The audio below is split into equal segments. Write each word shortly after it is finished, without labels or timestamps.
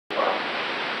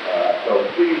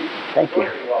please. Thank you.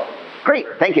 Great,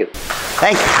 thank you.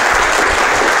 Thank you.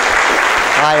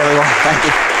 Hi, everyone, thank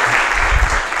you.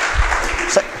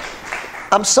 So,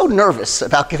 I'm so nervous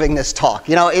about giving this talk.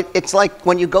 You know, it's like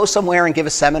when you go somewhere and give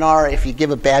a seminar, if you give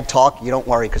a bad talk, you don't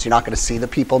worry because you're not going to see the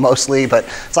people mostly, but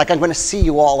it's like I'm going to see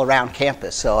you all around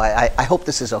campus, so I hope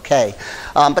this is okay.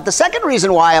 But the second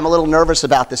reason why I'm a little nervous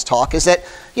about this talk is that,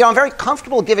 you know, I'm very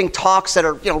comfortable giving talks that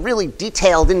are, you know, really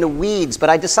detailed in the weeds, but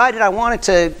I decided I wanted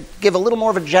to give a little more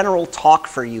of a general talk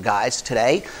for you guys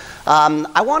today.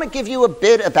 I want to give you a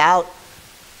bit about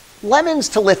lemons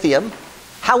to lithium,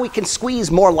 how we can squeeze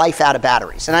more life out of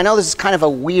batteries. And I know this is kind of a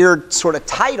weird sort of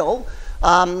title,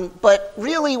 but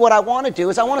really what I want to do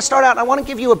is I want to start out and I want to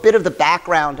give you a bit of the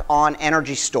background on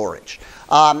energy storage.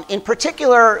 In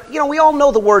particular, you know, we all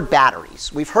know the word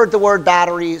batteries. We've heard the word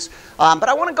batteries, but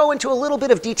I want to go into a little bit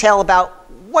of detail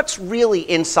about what's really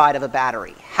inside of a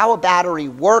battery, how a battery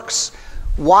works,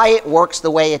 why it works the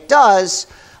way it does,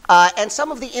 and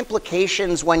some of the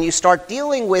implications when you start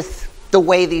dealing with the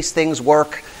way these things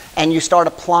work and you start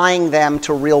applying them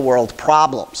to real-world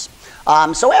problems.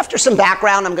 So after some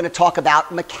background, I'm going to talk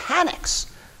about mechanics.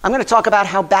 I'm going to talk about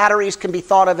how batteries can be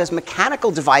thought of as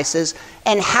mechanical devices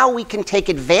and how we can take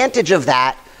advantage of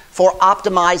that for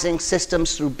optimizing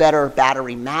systems through better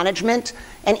battery management,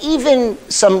 and even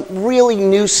some really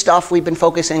new stuff we've been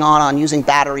focusing on using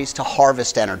batteries to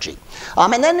harvest energy.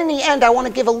 And then in the end, I want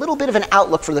to give a little bit of an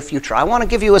outlook for the future. I want to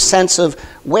give you a sense of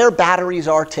where batteries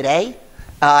are today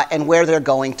and where they're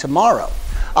going tomorrow.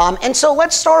 And so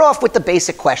let's start off with the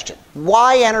basic question.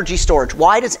 Why energy storage?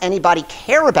 Why does anybody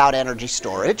care about energy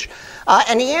storage?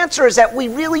 And the answer is that we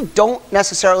really don't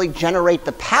necessarily generate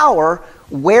the power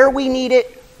where we need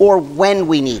it or when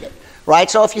we need it, right?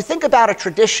 So if you think about a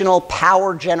traditional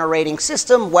power generating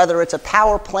system, whether it's a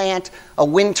power plant, a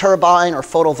wind turbine, or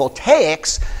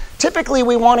photovoltaics, typically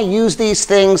we want to use these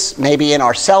things maybe in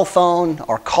our cell phone,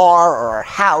 our car, or our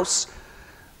house.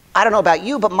 I don't know about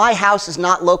you, but my house is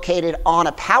not located on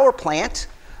a power plant,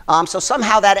 so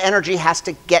somehow that energy has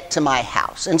to get to my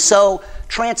house. And so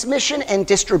transmission and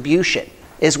distribution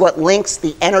is what links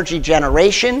the energy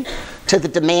generation to the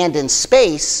demand in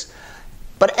space,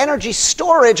 but energy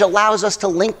storage allows us to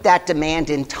link that demand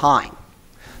in time.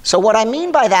 So what I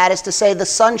mean by that is to say the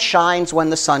sun shines when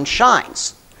the sun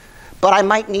shines, but I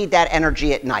might need that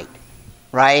energy at night,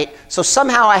 right? So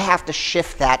somehow I have to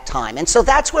shift that time. And so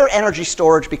that's where energy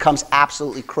storage becomes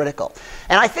absolutely critical.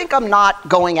 And I think I'm not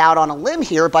going out on a limb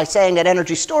here by saying that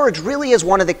energy storage really is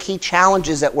one of the key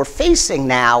challenges that we're facing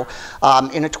now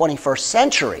in the 21st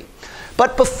century.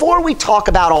 But before we talk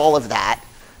about all of that,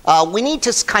 we need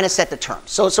to kind of set the terms.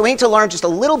 So we need to learn just a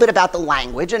little bit about the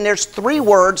language, and there's three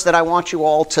words that I want you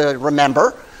all to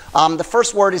remember. The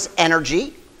first word is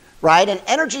energy, right? And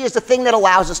energy is the thing that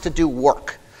allows us to do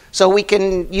work. So we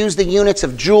can use the units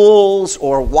of joules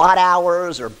or watt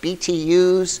hours or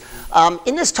BTUs.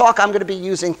 In this talk, I'm going to be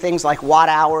using things like watt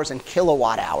hours and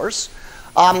kilowatt hours.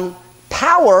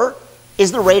 Power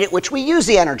is the rate at which we use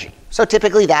the energy. So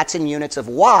typically that's in units of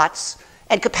watts.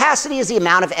 And capacity is the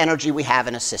amount of energy we have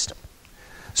in a system.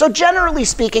 So generally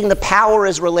speaking, the power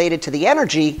is related to the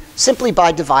energy simply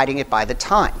by dividing it by the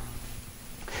time.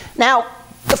 Now,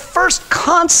 the first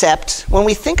concept when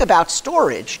we think about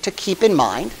storage to keep in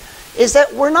mind is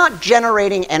that we're not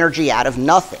generating energy out of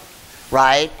nothing,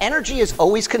 right? Energy is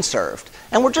always conserved,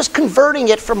 and we're just converting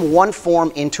it from one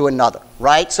form into another,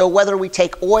 right? So whether we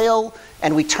take oil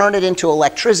and we turn it into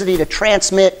electricity to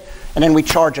transmit, and then we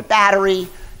charge a battery,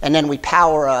 and then we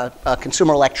power a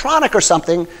consumer electronic or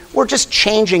something, we're just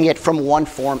changing it from one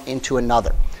form into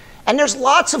another. And there's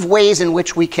lots of ways in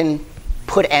which we can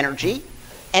put energy.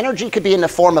 Energy could be in the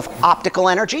form of optical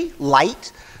energy,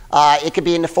 light. It could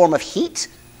be in the form of heat,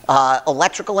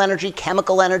 electrical energy,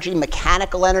 chemical energy,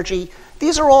 mechanical energy.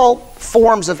 These are all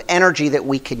forms of energy that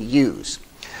we can use.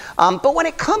 But when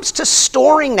it comes to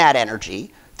storing that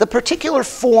energy, the particular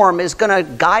form is going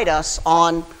to guide us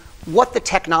on what the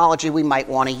technology we might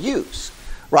want to use,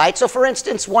 right? So for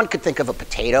instance, one could think of a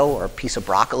potato or a piece of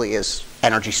broccoli as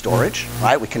energy storage,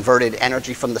 right? We converted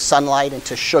energy from the sunlight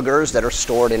into sugars that are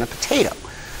stored in a potato,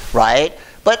 right?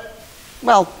 But,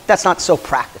 well, that's not so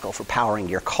practical for powering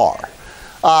your car.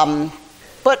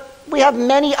 But we have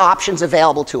many options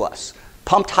available to us.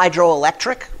 Pumped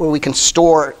hydroelectric, where we can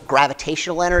store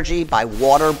gravitational energy by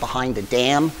water behind a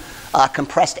dam.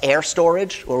 Compressed air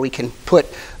storage, where we can put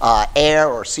air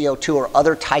or CO2 or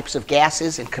other types of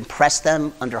gases and compress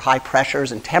them under high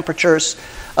pressures and temperatures.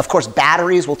 Of course,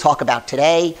 batteries we'll talk about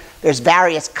today. There's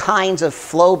various kinds of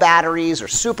flow batteries or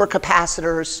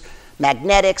supercapacitors,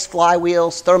 magnetics,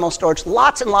 flywheels, thermal storage,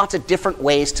 lots and lots of different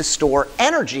ways to store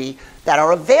energy that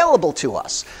are available to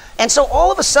us. And so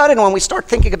all of a sudden, when we start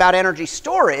thinking about energy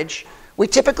storage, we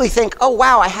typically think, oh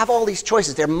wow, I have all these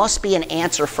choices. There must be an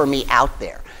answer for me out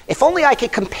there. If only I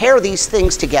could compare these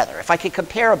things together. If I could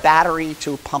compare a battery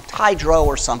to pumped hydro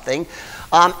or something.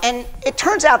 And it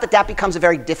turns out that that becomes a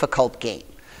very difficult game.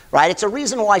 Right? It's a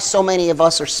reason why so many of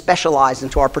us are specialized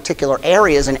into our particular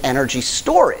areas in energy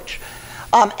storage.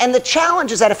 And the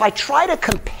challenge is that if I try to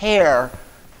compare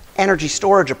energy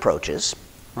storage approaches,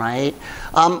 right,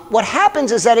 what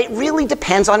happens is that it really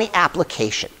depends on the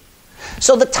application.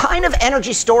 So the kind of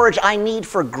energy storage I need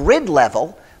for grid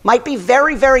level might be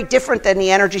very, very different than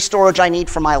the energy storage I need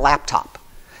for my laptop.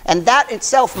 And that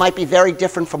itself might be very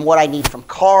different from what I need from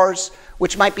cars,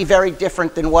 which might be very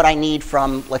different than what I need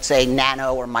from, let's say,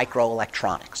 nano or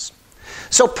microelectronics.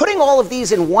 So putting all of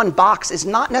these in one box is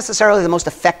not necessarily the most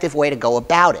effective way to go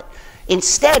about it.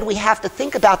 Instead, we have to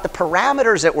think about the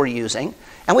parameters that we're using,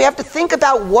 and we have to think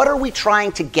about what are we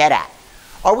trying to get at.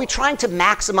 Are we trying to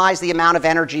maximize the amount of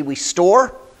energy we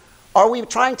store? Are we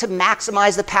trying to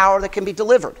maximize the power that can be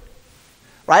delivered?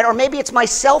 Right? Or maybe it's my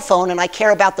cell phone and I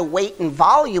care about the weight and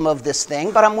volume of this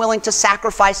thing, but I'm willing to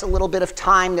sacrifice a little bit of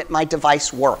time that my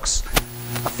device works.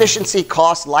 Efficiency,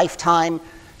 cost, lifetime,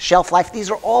 shelf life, these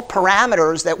are all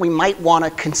parameters that we might want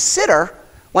to consider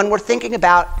when we're thinking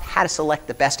about how to select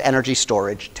the best energy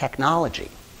storage technology.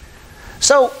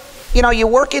 So, you know, you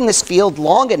work in this field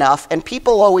long enough and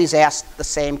people always ask the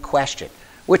same question,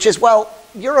 which is, well,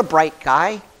 you're a bright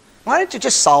guy. Why don't you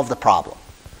just solve the problem?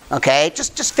 Okay,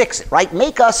 just fix it, right?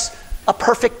 Make us a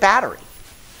perfect battery.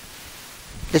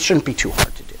 This shouldn't be too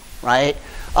hard to do, right?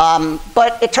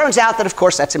 But it turns out that, of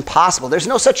course, that's impossible. There's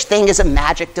no such thing as a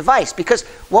magic device, because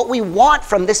what we want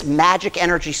from this magic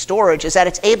energy storage is that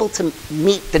it's able to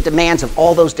meet the demands of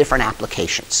all those different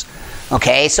applications.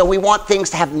 Okay, so we want things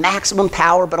to have maximum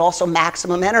power, but also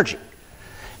maximum energy.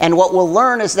 And what we'll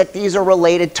learn is that these are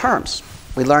related terms.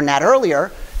 We learned that earlier,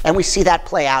 and we see that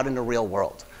play out in the real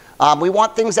world. We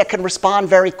want things that can respond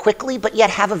very quickly, but yet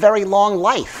have a very long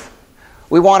life.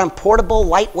 We want them portable,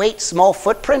 lightweight, small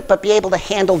footprint, but be able to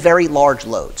handle very large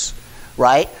loads,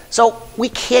 right? So we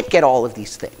can't get all of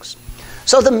these things.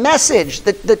 So the message,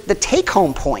 the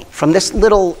take-home point from this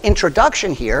little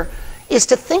introduction here is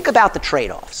to think about the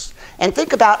trade-offs and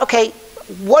think about, okay,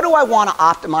 what do I want to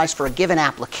optimize for a given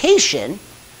application?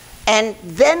 And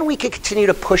then we can continue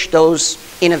to push those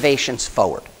innovations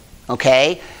forward,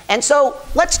 okay? And so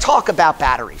let's talk about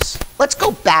batteries. Let's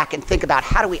go back and think about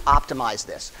how do we optimize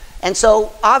this. And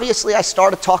so obviously I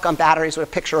start a talk on batteries with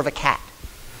a picture of a cat,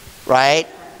 right?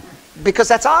 Because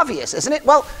that's obvious, isn't it?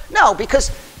 Well, no,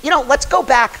 because, you know, let's go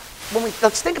back,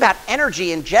 let's think about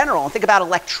energy in general and think about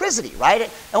electricity, right?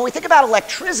 And when we think about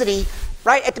electricity,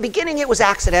 right, at the beginning it was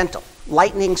accidental.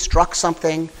 Lightning struck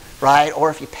something, right? Or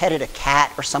if you petted a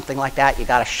cat or something like that, you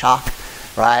got a shock,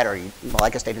 right? Or, well, I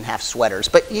guess they didn't have sweaters,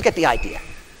 but you get the idea,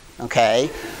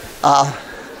 okay?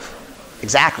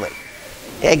 Exactly,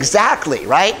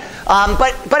 right?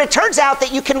 But it turns out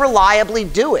that you can reliably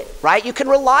do it, right? You can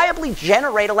reliably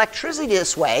generate electricity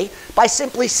this way by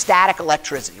simply static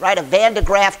electricity, right? A Van de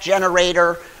Graaff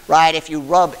generator, right? If you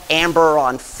rub amber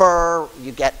on fur,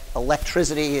 you get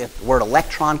electricity. The word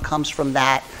electron comes from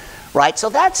that, right? So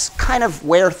that's kind of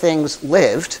where things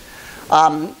lived.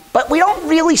 But we don't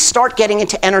really start getting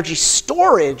into energy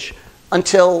storage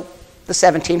until the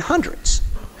 1700s.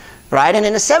 Right? And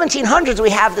in the 1700s,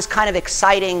 we have this kind of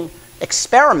exciting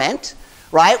experiment,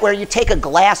 right, where you take a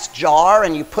glass jar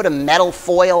and you put a metal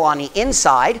foil on the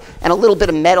inside and a little bit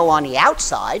of metal on the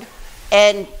outside,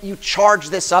 and you charge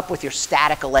this up with your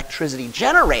static electricity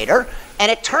generator, and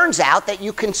it turns out that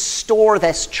you can store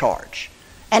this charge.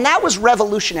 And that was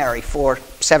revolutionary for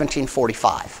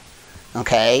 1745,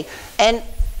 okay? And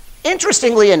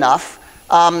interestingly enough,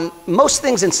 most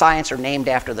things in science are named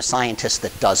after the scientist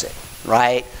that does it,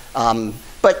 right?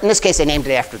 But in this case, they named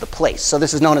it after the place. So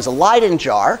this is known as a Leyden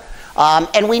jar.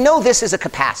 And we know this is a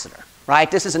capacitor, right?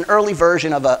 This is an early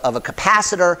version of a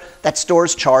capacitor that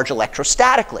stores charge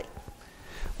electrostatically.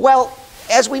 Well,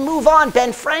 as we move on,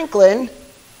 Ben Franklin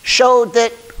showed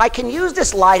that I can use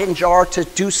this Leyden jar to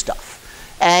do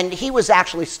stuff. And he was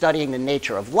actually studying the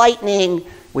nature of lightning.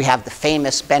 We have the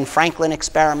famous Ben Franklin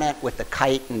experiment with the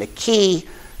kite and the key,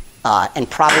 and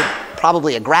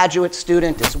probably a graduate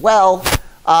student as well.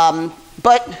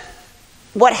 But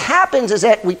what happens is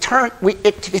that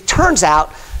it turns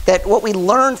out that what we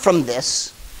learned from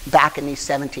this back in these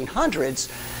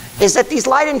 1700s is that these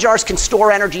Leyden jars can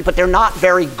store energy, but they're not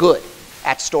very good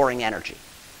at storing energy.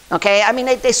 Okay, I mean,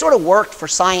 they sort of worked for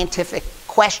scientific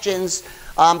questions,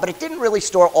 but it didn't really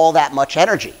store all that much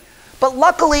energy. But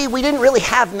luckily, we didn't really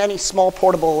have many small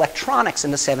portable electronics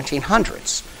in the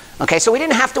 1700s. Okay, so we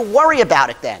didn't have to worry about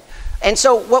it then. And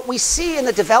so what we see in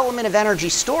the development of energy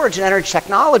storage and energy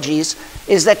technologies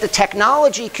is that the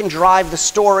technology can drive the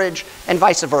storage and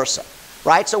vice versa,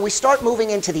 right? So we start moving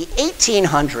into the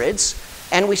 1800s,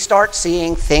 and we start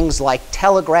seeing things like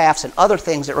telegraphs and other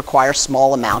things that require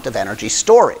small amount of energy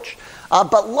storage.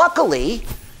 But luckily,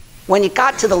 when you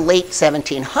got to the late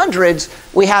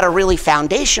 1700s, we had a really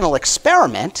foundational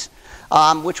experiment,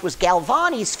 which was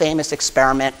Galvani's famous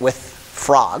experiment with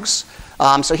frogs.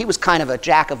 So he was kind of a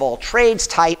jack-of-all-trades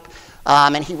type,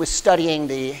 and he was studying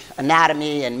the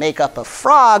anatomy and makeup of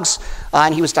frogs,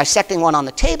 and he was dissecting one on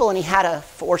the table, and he had a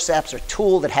forceps or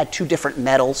tool that had two different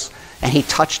metals, and he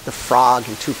touched the frog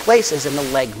in two places, and the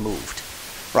leg moved,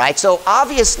 right? So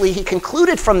obviously, he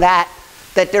concluded from that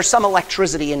that there's some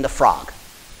electricity in the frog,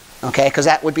 okay, because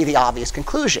that would be the obvious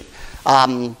conclusion.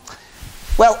 Well,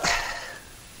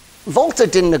 Volta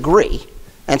didn't agree,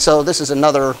 and so this is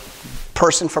another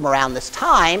person from around this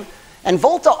time, and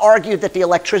Volta argued that the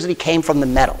electricity came from the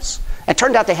metals. It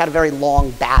turned out they had a very long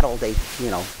battle. They,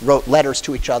 wrote letters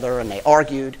to each other and they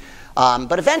argued,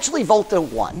 but eventually Volta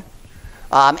won.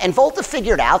 And Volta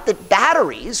figured out that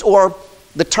batteries, or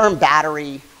the term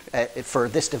battery for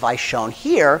this device shown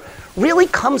here, really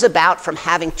comes about from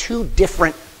having two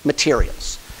different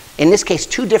materials. In this case,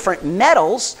 two different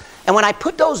metals, and when I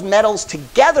put those metals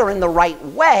together in the right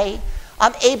way,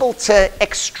 I'm able to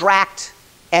extract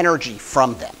energy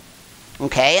from them,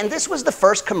 okay? And this was the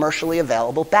first commercially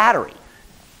available battery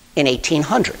in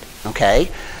 1800,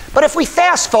 okay? But if we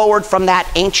fast forward from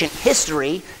that ancient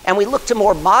history and we look to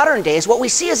more modern days, what we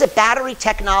see is that battery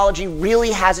technology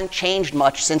really hasn't changed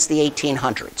much since the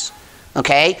 1800s,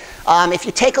 okay? If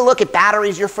you take a look at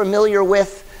batteries you're familiar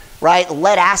with, right,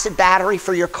 lead-acid battery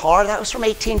for your car, that was from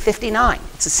 1859.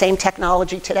 It's the same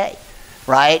technology today.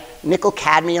 Right?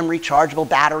 Nickel-cadmium rechargeable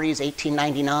batteries,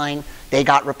 1899. They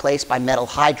got replaced by metal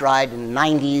hydride in the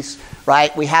 90s.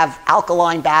 Right? We have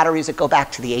alkaline batteries that go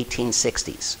back to the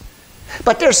 1860s.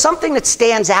 But there's something that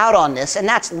stands out on this, and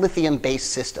that's lithium-based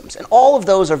systems. And all of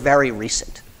those are very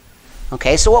recent.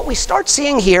 Okay? So what we start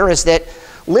seeing here is that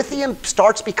lithium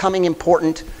starts becoming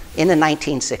important in the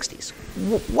 1960s.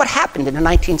 What happened in the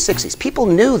 1960s? People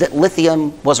knew that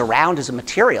lithium was around as a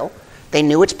material. They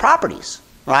knew its properties.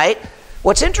 Right?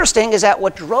 What's interesting is that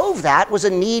what drove that was a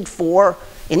need for,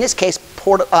 in this case,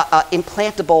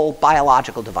 implantable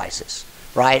biological devices,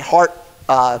 right? Heart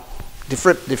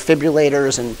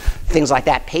defibrillators and things like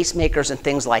that, pacemakers and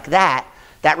things like that,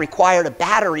 that required a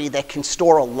battery that can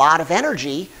store a lot of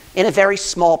energy in a very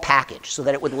small package so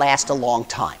that it would last a long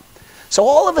time. So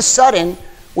all of a sudden,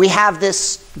 we have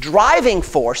this driving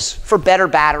force for better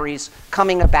batteries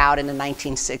coming about in the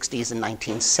 1960s and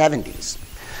 1970s.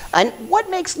 And what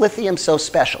makes lithium so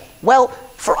special? Well,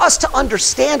 for us to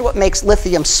understand what makes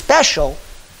lithium special,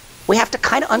 we have to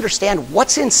kind of understand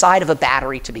what's inside of a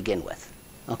battery to begin with,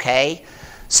 okay?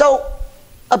 So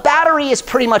a battery is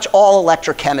pretty much all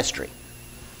electrochemistry.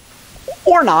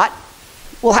 Or not.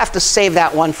 We'll have to save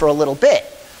that one for a little bit,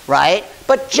 right?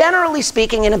 But generally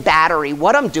speaking, in a battery,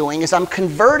 what I'm doing is I'm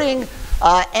converting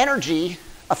energy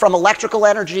from electrical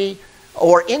energy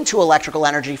or into electrical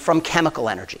energy from chemical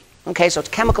energy. Okay, so it's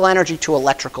chemical energy to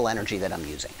electrical energy that I'm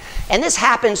using. And this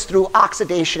happens through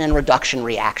oxidation and reduction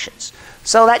reactions.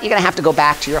 So that you're going to have to go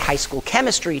back to your high school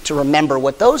chemistry to remember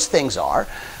what those things are.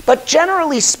 But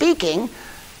generally speaking,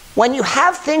 when you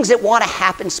have things that want to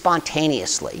happen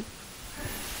spontaneously,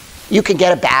 you can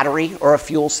get a battery or a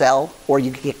fuel cell, or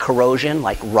you can get corrosion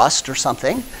like rust or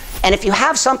something. And if you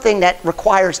have something that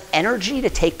requires energy to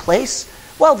take place,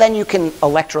 well, then you can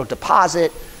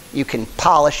electrodeposit, you can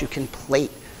polish, you can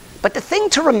plate. But the thing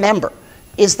to remember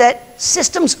is that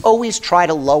systems always try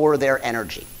to lower their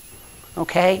energy,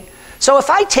 okay? So if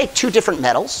I take two different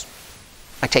metals,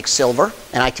 I take silver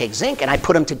and I take zinc, and I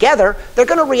put them together, they're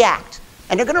going to react.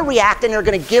 And they're going to react and they're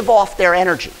going to give off their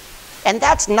energy. And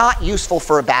that's not useful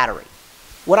for a battery.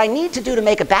 What I need to do to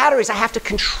make a battery is I have to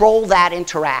control that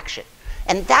interaction.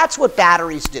 And that's what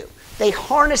batteries do. They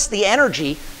harness the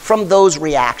energy from those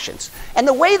reactions. And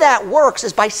the way that works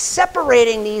is by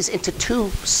separating these into two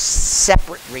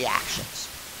separate reactions.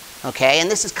 Okay, and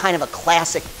this is kind of a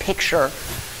classic picture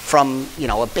from,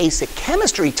 a basic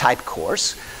chemistry type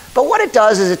course. But what it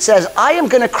does is it says, I am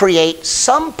going to create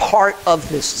some part of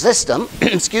this system,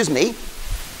 excuse me,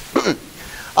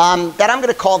 that I'm going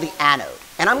to call the anode.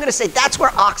 And I'm going to say that's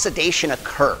where oxidation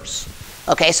occurs.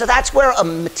 Okay, so that's where a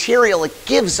material, it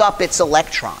gives up its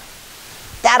electron.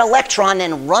 That electron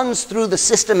then runs through the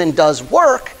system and does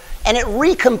work, and it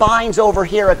recombines over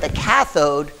here at the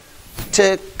cathode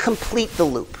to complete the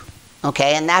loop,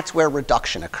 okay? And that's where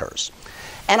reduction occurs.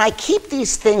 And I keep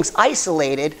these things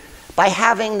isolated by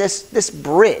having this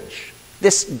bridge,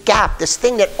 this gap, this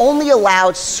thing that only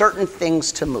allows certain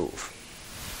things to move,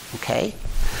 okay?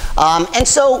 And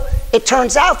so it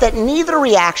turns out that neither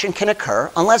reaction can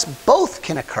occur unless both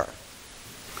can occur.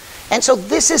 And so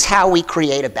this is how we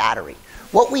create a battery.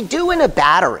 What we do in a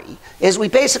battery is we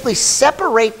basically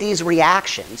separate these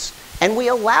reactions and we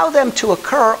allow them to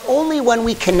occur only when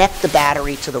we connect the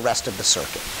battery to the rest of the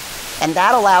circuit. And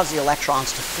that allows the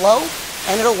electrons to flow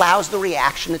and it allows the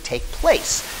reaction to take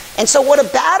place. And so what a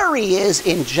battery is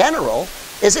in general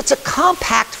is it's a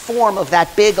compact form of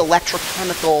that big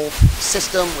electrochemical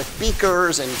system with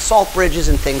beakers and salt bridges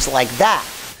and things like that.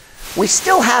 We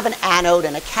still have an anode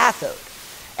and a cathode.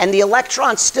 And the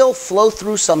electrons still flow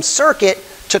through some circuit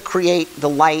to create the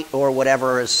light or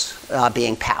whatever is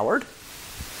being powered.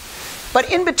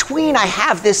 But in between, I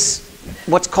have this,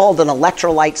 what's called an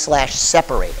electrolyte /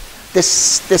 separator.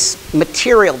 This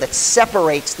material that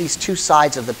separates these two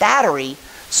sides of the battery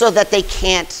so that they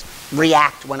can't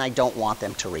react when I don't want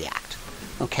them to react.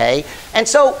 Okay? And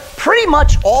so pretty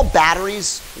much all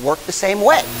batteries work the same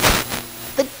way.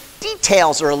 The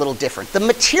details are a little different. The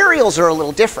materials are a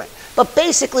little different. But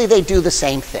basically, they do the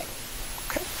same thing.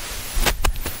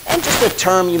 Okay? And just a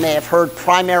term you may have heard,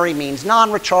 primary means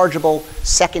non-rechargeable,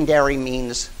 secondary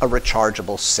means a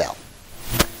rechargeable cell.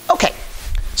 Okay,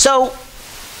 so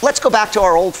let's go back to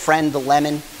our old friend, the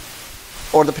lemon,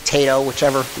 or the potato,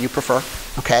 whichever you prefer,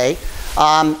 okay?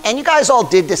 And you guys all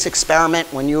did this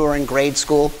experiment when you were in grade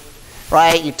school,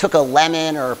 right? You took a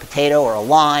lemon or a potato or a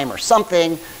lime or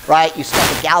something, right? You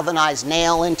stuck a galvanized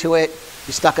nail into it.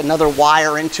 You stuck another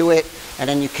wire into it, and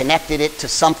then you connected it to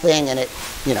something, and it,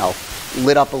 you know,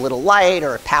 lit up a little light,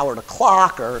 or it powered a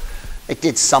clock, or it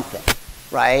did something,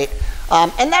 right?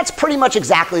 And that's pretty much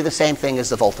exactly the same thing as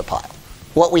the voltapile.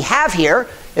 What we have here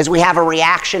is we have a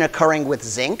reaction occurring with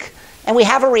zinc, and we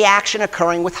have a reaction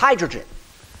occurring with hydrogen.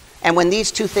 And when these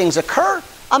two things occur,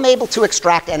 I'm able to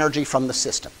extract energy from the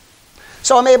system.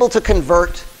 So I'm able to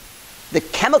convert the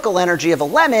chemical energy of a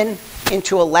lemon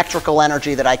into electrical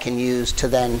energy that I can use to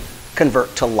then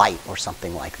convert to light or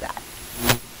something like that.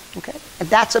 Okay? And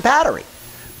that's a battery.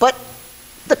 But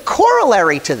the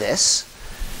corollary to this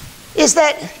is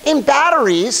that in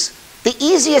batteries, the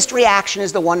easiest reaction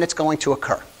is the one that's going to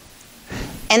occur.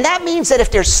 And that means that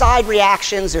if there's side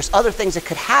reactions, there's other things that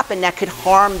could happen that could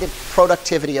harm the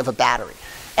productivity of a battery.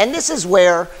 And this is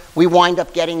where we wind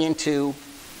up getting into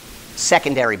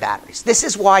secondary batteries. This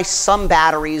is why some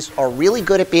batteries are really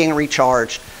good at being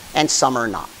recharged and some are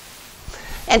not.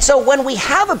 And so when we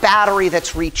have a battery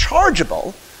that's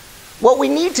rechargeable, what we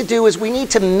need to do is we need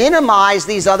to minimize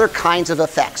these other kinds of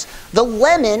effects. The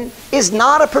lemon is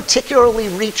not a particularly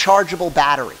rechargeable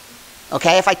battery.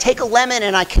 Okay, if I take a lemon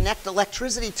and I connect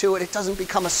electricity to it, it doesn't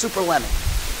become a super lemon,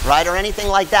 right, or anything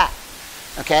like that.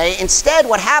 Okay, instead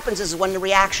what happens is when the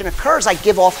reaction occurs, I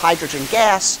give off hydrogen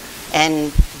gas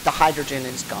and the hydrogen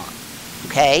is gone.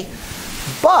 Okay,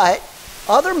 but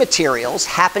other materials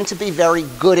happen to be very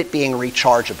good at being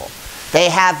rechargeable. They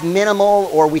have minimal,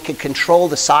 or we can control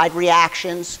the side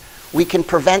reactions. We can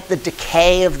prevent the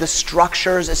decay of the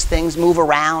structures as things move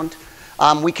around.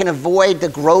 We can avoid the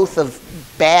growth of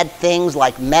bad things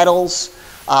like metals.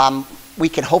 We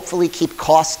can hopefully keep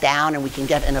costs down, and we can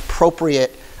get an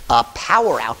appropriate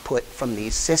power output from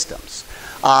these systems.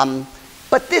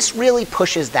 But this really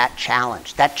pushes that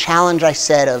challenge I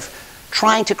said of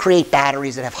trying to create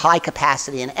batteries that have high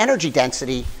capacity and energy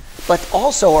density, but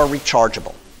also are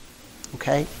rechargeable.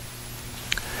 Okay?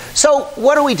 So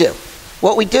what do?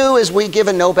 What we do is we give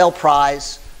a Nobel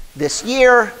Prize this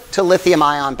year to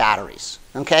lithium-ion batteries,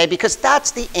 okay? Because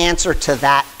that's the answer to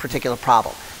that particular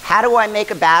problem. How do I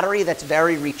make a battery that's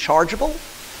very rechargeable,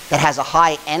 that has a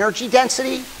high energy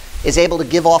density, is able to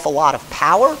give off a lot of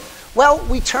power? Well,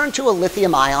 we turn to a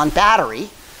lithium-ion battery.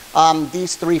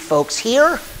 These three folks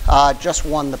here just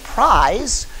won the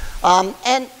prize.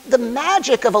 And the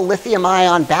magic of a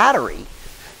lithium-ion battery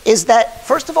is that,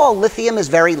 first of all, lithium is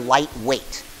very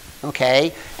lightweight.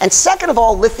 Okay? And second of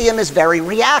all, lithium is very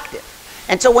reactive.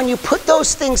 And so when you put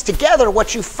those things together,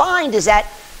 what you find is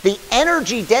that the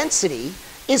energy density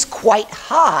is quite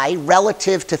high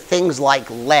relative to things like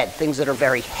lead, things that are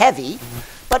very heavy,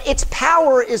 but its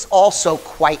power is also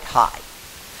quite high.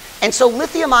 And so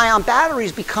lithium-ion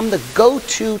batteries become the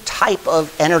go-to type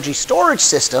of energy storage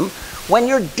system when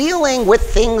you're dealing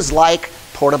with things like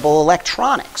portable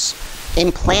electronics,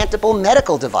 implantable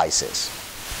medical devices,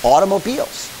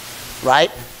 automobiles.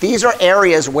 Right? These are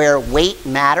areas where weight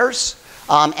matters,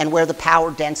 and where the power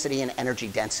density and energy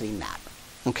density matter.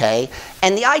 Okay?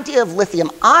 And the idea of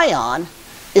lithium-ion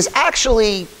is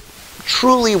actually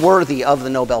truly worthy of the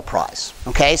Nobel Prize.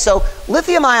 Okay? So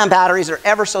lithium-ion batteries are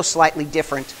ever so slightly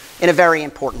different in a very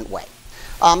important way.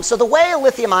 So the way a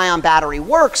lithium-ion battery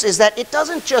works is that it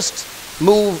doesn't just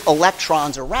move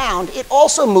electrons around, it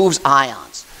also moves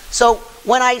ions. So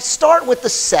when I start with the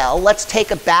cell, let's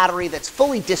take a battery that's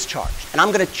fully discharged, and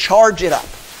I'm going to charge it up.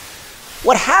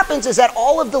 What happens is that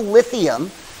all of the lithium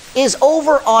is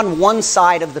over on one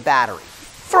side of the battery.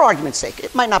 For argument's sake,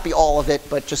 it might not be all of it,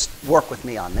 but just work with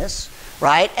me on this,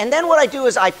 right? And then what I do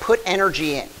is I put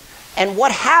energy in. And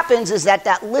what happens is that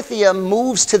that lithium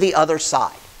moves to the other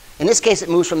side. In this case, it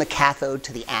moves from the cathode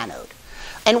to the anode.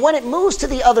 And when it moves to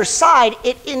the other side,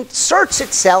 it inserts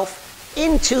itself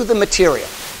into the material.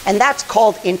 And that's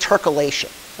called intercalation.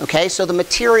 Okay? So the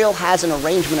material has an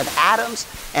arrangement of atoms,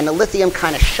 and the lithium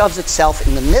kind of shoves itself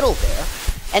in the middle there.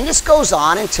 And this goes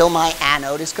on until my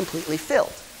anode is completely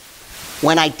filled.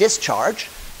 When I discharge,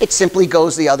 it simply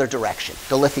goes the other direction.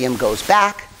 The lithium goes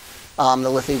back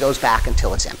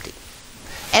until it's empty.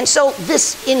 And so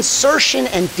this insertion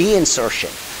and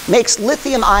deinsertion makes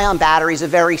lithium-ion batteries a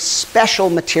very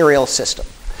special material system.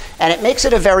 And it makes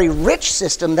it a very rich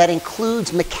system that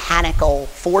includes mechanical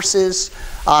forces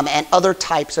and other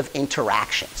types of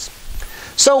interactions.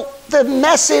 So the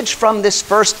message from this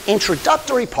first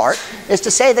introductory part is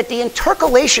to say that the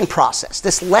intercalation process,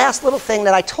 this last little thing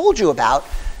that I told you about,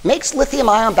 makes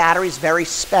lithium-ion batteries very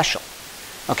special.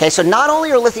 Okay, so not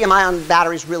only are lithium-ion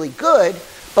batteries really good,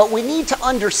 but we need to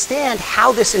understand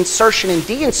how this insertion and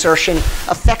deinsertion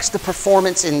affects the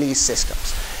performance in these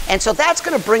systems. And so that's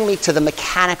going to bring me to the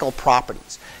mechanical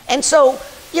properties. And so,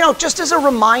 you know, just as a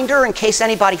reminder, in case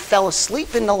anybody fell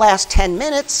asleep in the last 10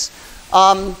 minutes,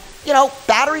 you know,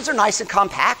 batteries are nice and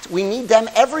compact. We need them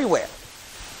everywhere,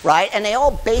 right? And they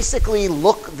all basically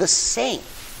look the same.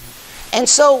 And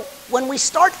so when we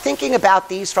start thinking about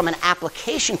these from an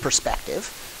application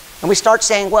perspective, and we start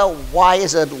saying, well, why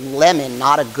is a lemon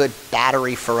not a good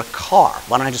battery for a car?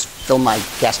 Why don't I just fill my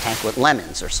gas tank with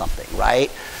lemons or something,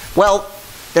 right? Well,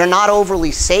 they're not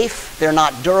overly safe, they're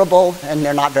not durable, and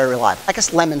they're not very reliable. I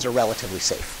guess lemons are relatively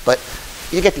safe, but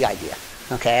you get the idea,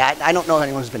 okay? I don't know of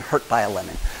anyone who's been hurt by a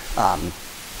lemon.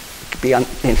 It could be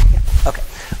okay,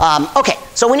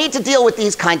 so we need to deal with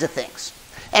these kinds of things.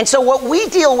 And so what we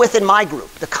deal with in my group,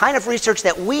 the kind of research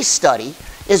that we study,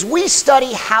 is we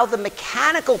study how the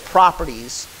mechanical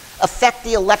properties affect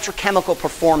the electrochemical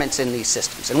performance in these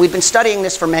systems. And we've been studying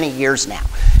this for many years now.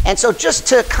 And so just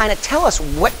to kind of tell us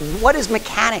what is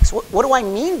mechanics, what do I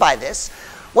mean by this?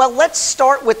 Well, let's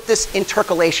start with this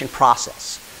intercalation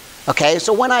process. Okay,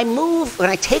 so when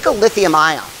I take a lithium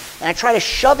ion and I try to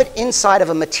shove it inside of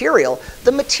a material,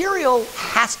 the material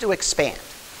has to expand.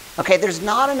 Okay, there's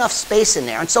not enough space in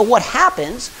there. And so what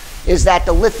happens is that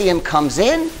the lithium comes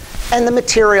in and the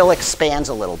material expands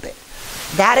a little bit.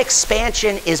 That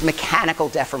expansion is mechanical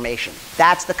deformation.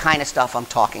 That's the kind of stuff I'm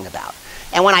talking about.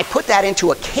 And when I put that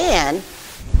into a can,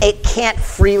 it can't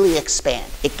freely expand.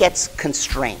 It gets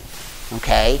constrained.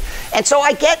 Okay? And so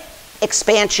I get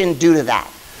expansion due to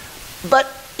that. But,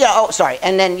 you know,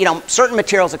 and then, you know, certain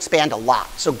materials expand a lot.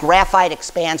 So graphite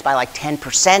expands by like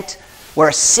 10%,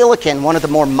 whereas silicon, one of the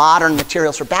more modern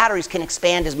materials for batteries, can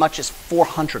expand as much as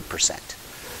 400%.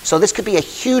 So this could be a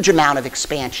huge amount of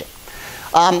expansion.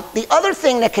 The other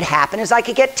thing that could happen is I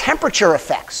could get temperature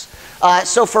effects.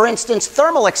 So for instance,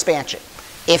 thermal expansion.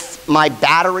 If my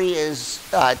battery is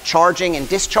charging and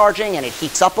discharging and it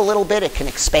heats up a little bit, it can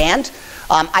expand.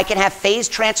 I can have phase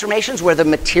transformations where the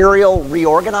material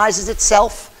reorganizes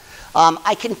itself.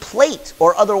 I can plate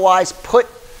or otherwise put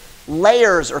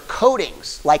layers or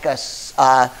coatings like a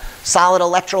solid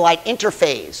electrolyte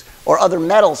interphase or other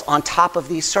metals on top of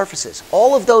these surfaces.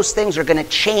 All of those things are going to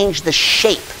change the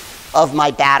shape of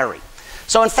my battery.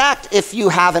 So in fact, if you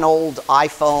have an old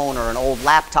iPhone or an old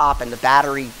laptop and the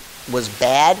battery was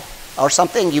bad or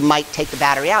something, you might take the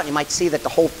battery out and you might see that the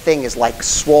whole thing is like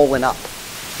swollen up.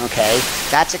 Okay?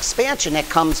 That's expansion that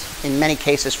comes in many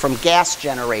cases from gas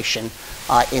generation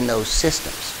in those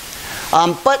systems.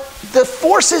 But the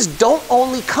forces don't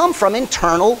only come from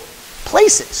internal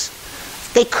places.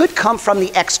 They could come from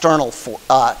the externally.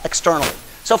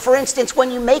 So for instance,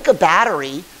 when you make a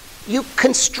battery, you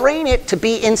constrain it to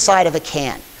be inside of a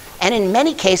can. And in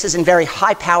many cases, in very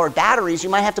high-powered batteries, you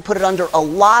might have to put it under a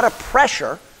lot of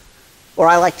pressure, or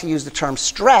I like to use the term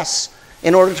stress,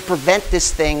 in order to prevent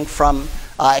this thing from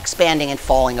expanding and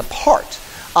falling apart.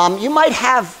 You might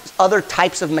have other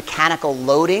types of mechanical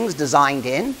loadings designed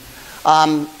in.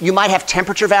 You might have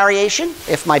temperature variation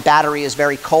if my battery is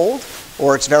very cold,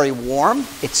 or it's very warm,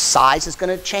 its size is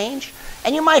going to change.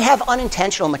 And you might have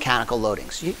unintentional mechanical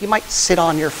loadings. You might sit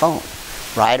on your phone,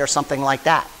 right, or something like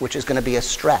that, which is going to be a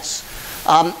stress.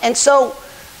 And so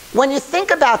when you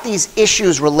think about these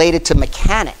issues related to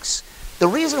mechanics, the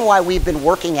reason why we've been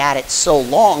working at it so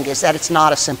long is that it's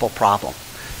not a simple problem.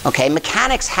 Okay,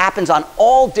 mechanics happens on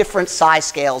all different size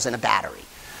scales in a battery.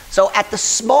 So at the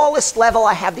smallest level,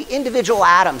 I have the individual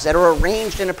atoms that are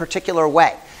arranged in a particular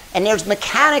way. And there's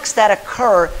mechanics that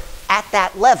occur at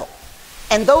that level.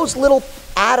 And those little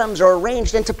atoms are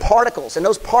arranged into particles. And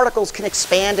those particles can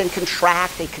expand and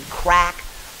contract. They can crack.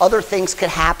 Other things can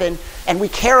happen. And we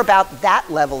care about that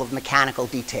level of mechanical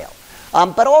detail.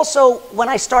 But also, when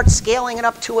I start scaling it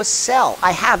up to a cell,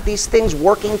 I have these things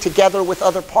working together with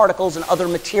other particles and other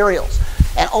materials.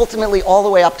 And ultimately, all the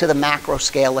way up to the macro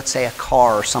scale, let's say a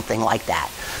car or something like that.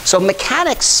 So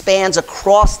mechanics spans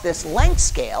across this length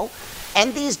scale.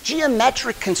 And these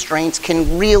geometric constraints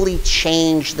can really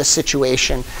change the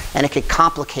situation, and it can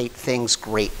complicate things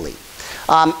greatly.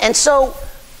 And so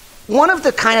one of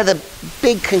the kind of the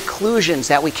big conclusions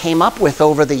that we came up with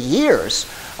over the years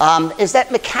is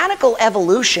that mechanical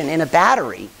evolution in a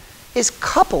battery is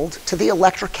coupled to the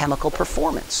electrochemical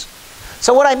performance.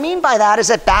 So what I mean by that is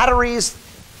that batteries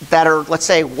that are, let's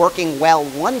say, working well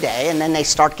one day and then they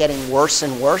start getting worse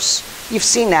and worse. You've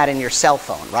seen that in your cell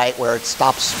phone, right, where it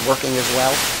stops working as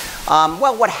well.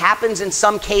 Well, what happens in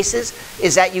some cases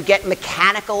is that you get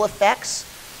mechanical effects,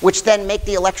 which then make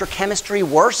the electrochemistry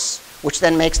worse, which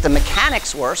then makes the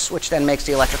mechanics worse, which then makes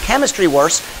the electrochemistry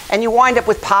worse, and you wind up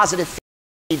with positive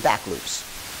feedback loops.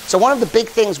 So one of the big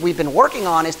things we've been working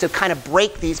on is to kind of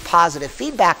break these positive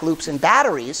feedback loops in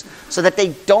batteries so that they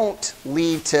don't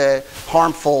lead to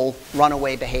harmful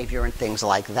runaway behavior and things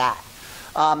like that.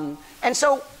 And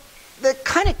so the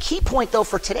kind of key point, though,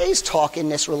 for today's talk in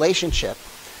this relationship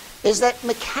is that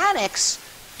mechanics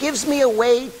gives me a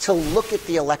way to look at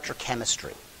the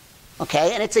electrochemistry.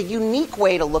 Okay? And it's a unique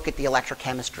way to look at the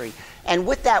electrochemistry. And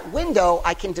with that window,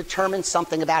 I can determine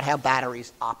something about how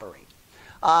batteries operate.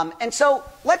 And so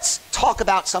let's talk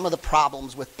about some of the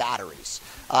problems with batteries.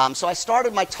 So I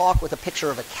started my talk with a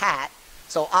picture of a cat.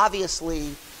 So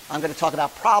obviously, I'm going to talk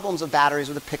about problems of batteries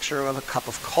with a picture of a cup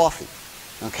of coffee.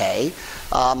 Okay?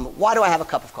 Why do I have a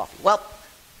cup of coffee? Well,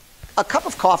 a cup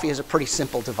of coffee is a pretty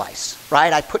simple device,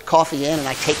 right? I put coffee in and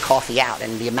I take coffee out.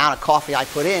 And the amount of coffee I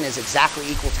put in is exactly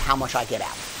equal to how much I get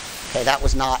out. Okay, that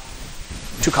was not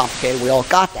too complicated. We all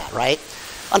got that, right?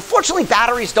 Unfortunately,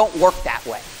 batteries don't work that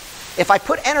way. If I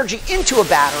put energy into a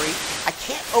battery, I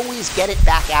can't always get it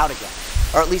back out again,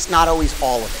 or at least not always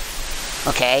all of it,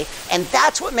 okay? And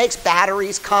that's what makes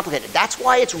batteries complicated. That's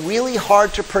why it's really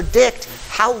hard to predict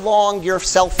how long your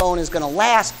cell phone is going to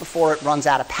last before it runs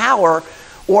out of power,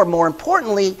 or more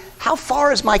importantly, how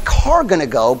far is my car going to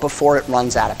go before it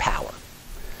runs out of power,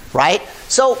 right?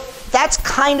 So that's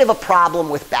kind of a problem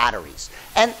with batteries.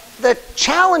 And the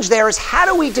challenge there is, how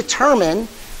do we determine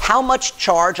how much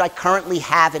charge I currently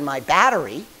have in my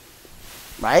battery,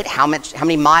 right? How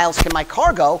many miles can my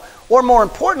car go? Or more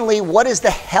importantly, what is the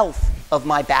health of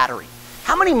my battery?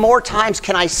 How many more times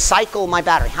can I cycle my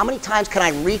battery? How many times can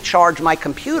I recharge my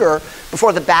computer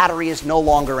before the battery is no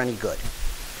longer any good?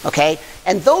 Okay?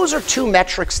 And those are two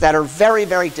metrics that are very,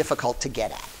 very difficult to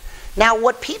get at. Now,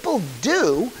 what people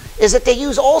do is that they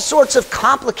use all sorts of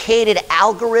complicated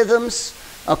algorithms.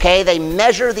 Okay, they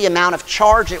measure the amount of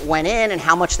charge it went in and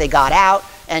how much they got out,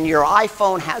 and your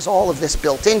iPhone has all of this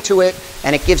built into it,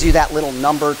 and it gives you that little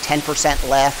number, 10%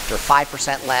 left or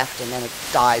 5% left, and then it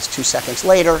dies 2 seconds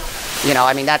later. You know,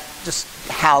 I mean, that's just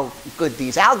how good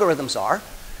these algorithms are,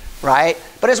 right?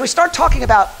 But as we start talking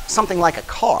about something like a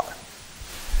car,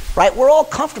 right, we're all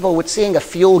comfortable with seeing a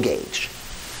fuel gauge,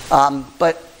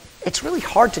 but it's really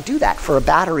hard to do that for a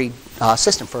battery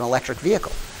system, for an electric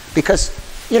vehicle, because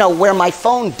you know, where my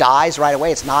phone dies right away,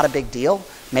 it's not a big deal.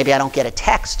 Maybe I don't get a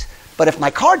text. But if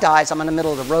my car dies, I'm in the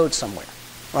middle of the road somewhere,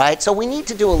 right? So we need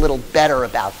to do a little better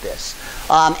about this.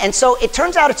 And so it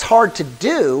turns out it's hard to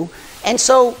do. And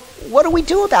so what do we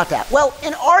do about that? Well,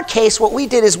 in our case, what we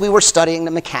did is we were studying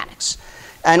the mechanics.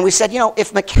 And we said, you know,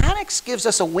 if mechanics gives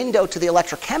us a window to the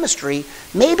electrochemistry,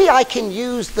 maybe I can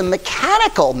use the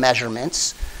mechanical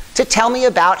measurements to tell me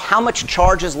about how much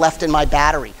charge is left in my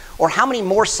battery, or how many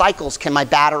more cycles can my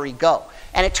battery go.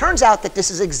 And it turns out that this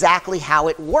is exactly how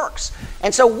it works.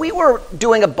 And so we were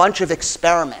doing a bunch of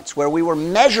experiments where we were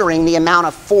measuring the amount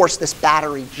of force this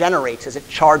battery generates as it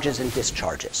charges and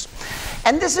discharges.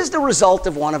 And this is the result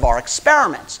of one of our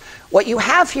experiments. What you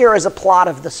have here is a plot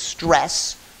of the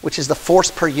stress, which is the force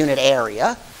per unit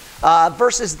area,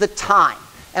 versus the time.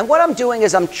 And what I'm doing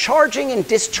is I'm charging and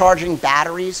discharging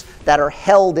batteries that are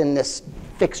held in this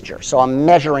fixture. So I'm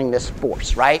measuring this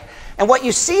force, right? And what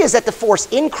you see is that the force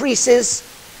increases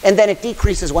and then it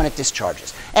decreases when it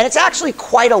discharges. And it's actually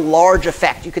quite a large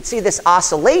effect. You could see this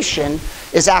oscillation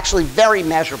is actually very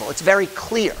measurable. It's very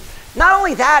clear. Not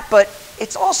only that, but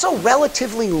it's also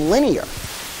relatively linear,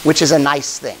 which is a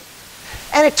nice thing.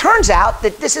 And it turns out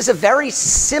that this is a very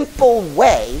simple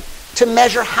way to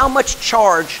measure how much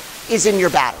charge is in your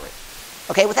battery.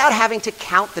 Okay, without having to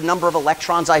count the number of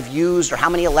electrons I've used or how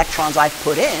many electrons I've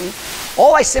put in,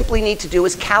 all I simply need to do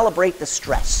is calibrate the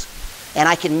stress. And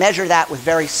I can measure that with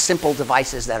very simple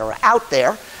devices that are out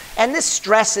there. And this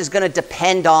stress is going to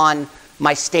depend on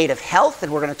my state of health,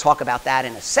 and we're going to talk about that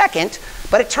in a second.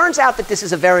 But it turns out that this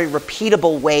is a very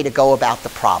repeatable way to go about the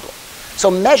problem.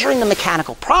 So measuring the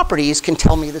mechanical properties can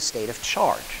tell me the state of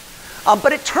charge.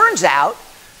 But it turns out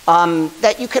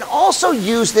that you can also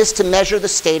use this to measure the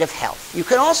state of health. You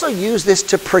can also use this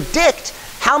to predict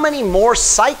how many more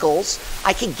cycles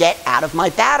I can get out of my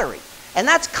battery. And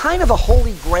that's kind of a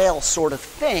holy grail sort of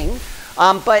thing.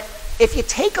 But if you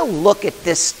take a look at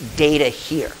this data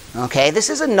here, okay, this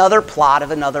is another plot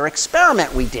of another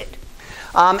experiment we did.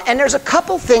 And there's a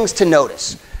couple things to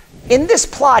notice. In this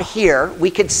plot here, we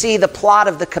could see the plot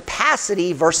of the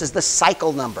capacity versus the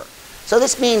cycle number. So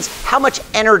this means how much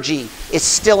energy is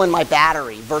still in my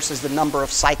battery versus the number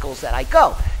of cycles that I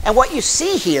go. And what you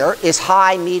see here is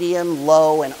high, medium,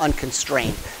 low, and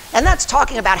unconstrained. And that's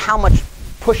talking about how much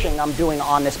pushing I'm doing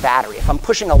on this battery. If I'm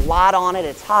pushing a lot on it,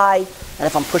 it's high, and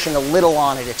if I'm pushing a little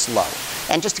on it, it's low.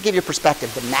 And just to give you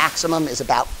perspective, the maximum is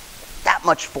about that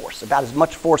much force, about as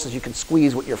much force as you can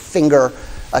squeeze with your finger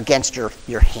against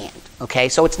your hand. Okay,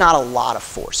 so it's not a lot of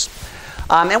force.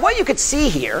 And what you could see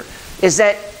here is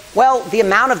that, well, the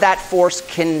amount of that force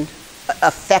can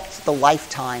affect the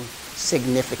lifetime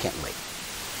significantly,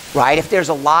 right? If there's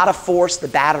a lot of force, the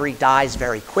battery dies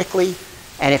very quickly.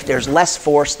 And if there's less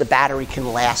force, the battery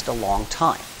can last a long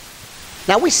time.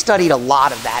 Now, we studied a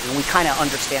lot of that, and we kind of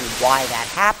understand why that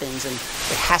happens, and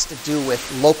it has to do with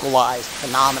localized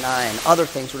phenomena and other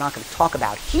things we're not going to talk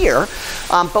about here.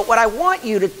 But what I want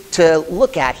you to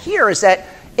look at here is that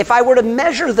if I were to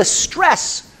measure the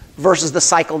stress versus the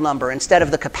cycle number instead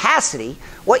of the capacity,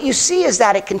 what you see is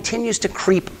that it continues to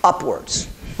creep upwards,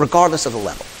 regardless of the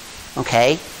level.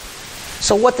 Okay?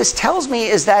 So what this tells me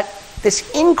is that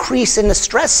this increase in the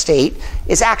stress state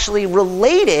is actually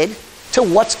related to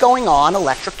what's going on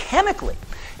electrochemically.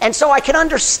 And so I can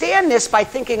understand this by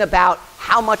thinking about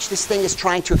how much this thing is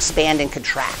trying to expand and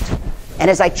contract.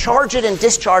 And as I charge it and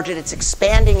discharge it, it's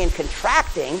expanding and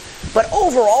contracting, but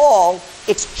overall,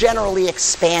 it's generally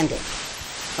expanding.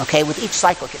 Okay, with each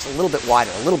cycle, it gets a little bit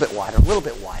wider, a little bit wider, a little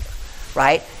bit wider,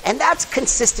 right? And that's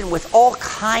consistent with all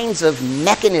kinds of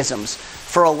mechanisms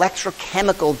for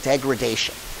electrochemical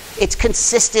degradation. It's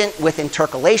consistent with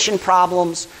intercalation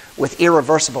problems, with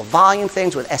irreversible volume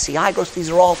things, with SEI growth. These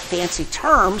are all fancy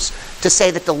terms to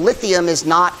say that the lithium is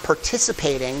not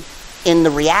participating in the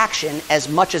reaction as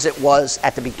much as it was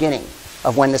at the beginning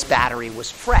of when this battery was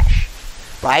fresh,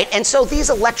 right? And so these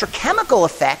electrochemical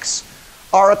effects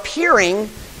are appearing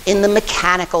in the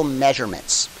mechanical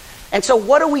measurements. And so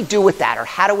what do we do with that, or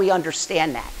how do we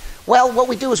understand that? Well, what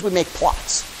we do is we make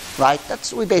plots, right?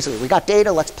 That's what we got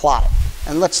data, let's plot it.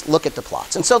 And let's look at the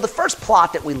plots. And so the first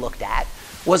plot that we looked at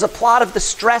was a plot of the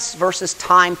stress versus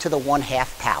time to the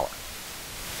 1/2 power.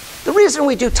 The reason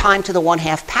we do time to the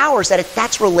 1/2 power is that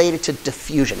that's related to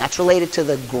diffusion. That's related to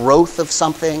the growth of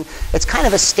something. It's kind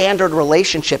of a standard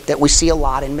relationship that we see a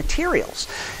lot in materials.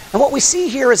 And what we see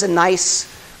here is a nice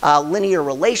linear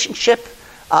relationship.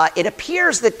 It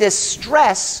appears that this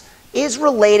stress is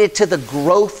related to the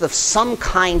growth of some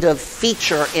kind of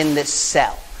feature in this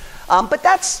cell. But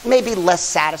that's maybe less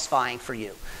satisfying for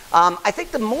you. I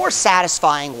think the more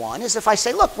satisfying one is if I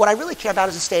say, look, what I really care about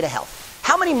is the state of health.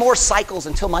 How many more cycles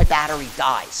until my battery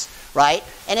dies, right?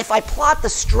 And if I plot the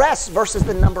stress versus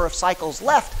the number of cycles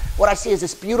left, what I see is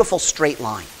this beautiful straight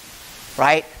line,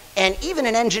 right? And even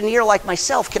an engineer like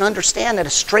myself can understand that a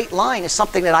straight line is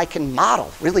something that I can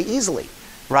model really easily,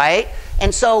 right?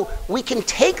 And so we can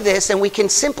take this and we can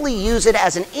simply use it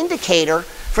as an indicator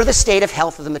for the state of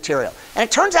health of the material. And it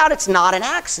turns out it's not an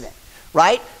accident,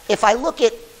 right? If I look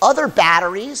at other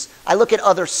batteries, I look at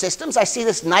other systems, I see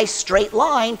this nice straight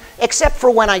line, except for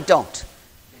when I don't,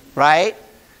 right?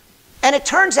 And it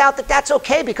turns out that that's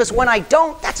okay, because when I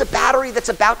don't, that's a battery that's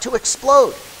about to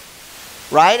explode,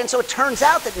 right? And so it turns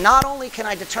out that not only can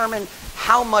I determine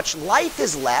how much life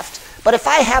is left, but if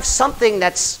I have something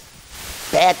that's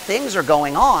bad things are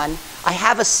going on, I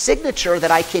have a signature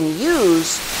that I can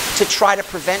use to try to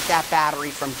prevent that battery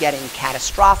from getting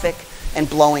catastrophic and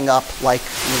blowing up like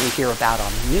we hear about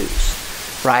on the news.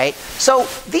 right? So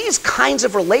these kinds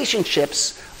of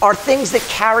relationships are things that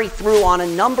carry through on a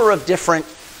number of different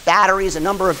batteries, a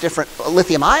number of different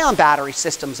lithium-ion battery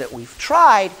systems that we've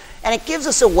tried, and it gives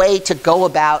us a way to go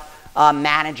about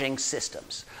managing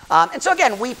systems. And so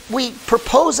again, we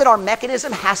propose that our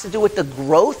mechanism has to do with the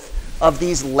growth of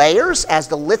these layers. As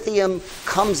the lithium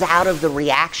comes out of the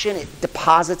reaction, it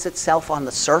deposits itself on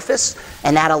the surface,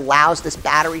 and that allows this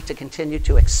battery to continue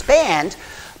to expand.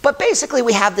 But basically,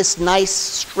 we have this nice,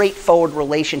 straightforward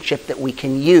relationship that we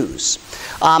can use.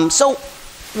 So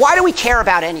why do we care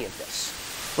about any of this,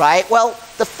 right? Well,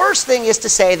 the first thing is to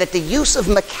say that the use of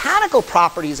mechanical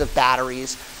properties of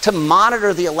batteries to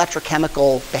monitor the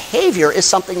electrochemical behavior is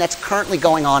something that's currently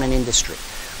going on in industry,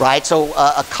 right? So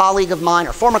a colleague of mine,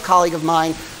 or former colleague of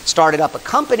mine, started up a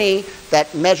company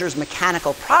that measures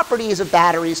mechanical properties of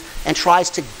batteries and tries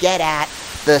to get at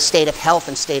the state of health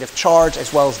and state of charge,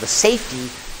 as well as the safety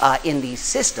in these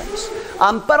systems.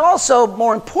 But also,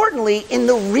 more importantly, in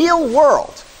the real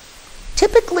world,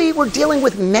 typically we're dealing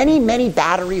with many, many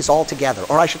batteries all together,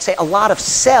 or I should say a lot of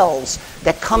cells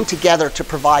that come together to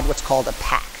provide what's called a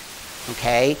pack,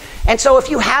 okay? And so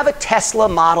if you have a Tesla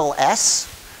Model S,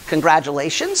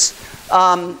 congratulations.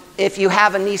 If you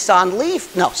have a Nissan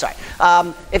Leaf, no, sorry.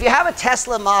 If you have a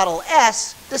Tesla Model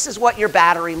S, this is what your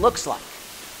battery looks like.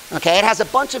 Okay, it has a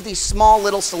bunch of these small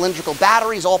little cylindrical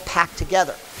batteries all packed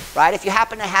together, right? If you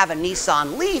happen to have a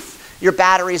Nissan Leaf, your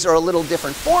batteries are a little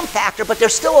different form factor, but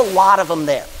there's still a lot of them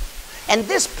there. And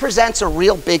this presents a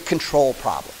real big control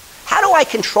problem. How do I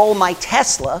control my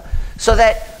Tesla so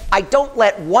that I don't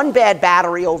let one bad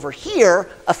battery over here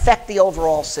affect the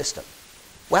overall system?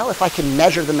 Well, if I can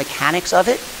measure the mechanics of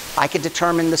it, I can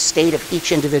determine the state of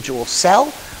each individual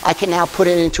cell. I can now put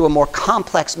it into a more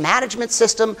complex management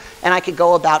system, and I can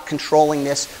go about controlling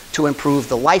this to improve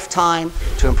the lifetime,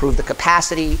 to improve the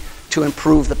capacity, to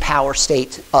improve the power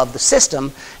state of the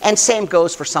system. And same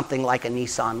goes for something like a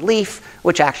Nissan Leaf,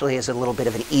 which actually is a little bit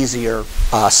of an easier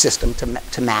system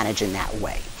to manage in that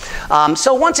way.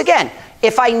 So once again,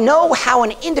 if I know how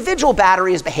an individual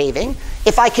battery is behaving,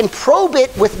 if I can probe it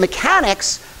with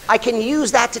mechanics, I can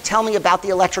use that to tell me about the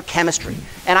electrochemistry.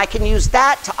 And I can use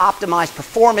that to optimize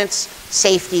performance,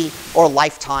 safety, or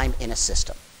lifetime in a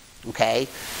system. Okay?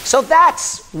 So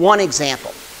that's one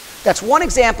example. That's one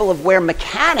example of where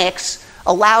mechanics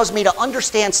allows me to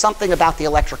understand something about the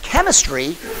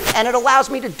electrochemistry, and it allows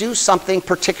me to do something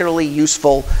particularly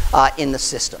useful in the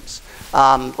systems.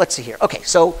 Let's see here. Okay,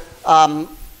 so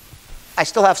I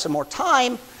still have some more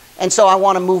time, and so I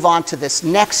want to move on to this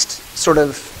next sort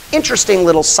of interesting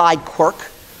little side quirk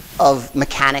of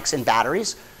mechanics and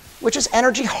batteries, which is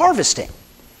energy harvesting.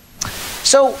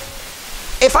 So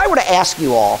if I were to ask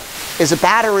you all, is a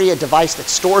battery a device that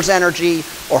stores energy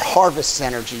or harvests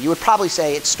energy? You would probably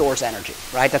say it stores energy,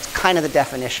 right? That's kind of the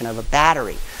definition of a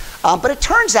battery. But it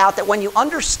turns out that when you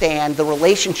understand the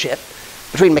relationship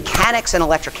between mechanics and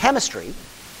electrochemistry,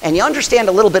 and you understand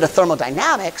a little bit of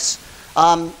thermodynamics,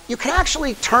 you can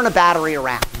actually turn a battery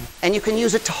around, and you can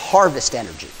use it to harvest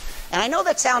energy. And I know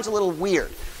that sounds a little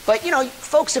weird, but you know,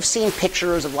 folks have seen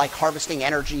pictures of like harvesting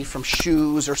energy from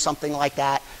shoes or something like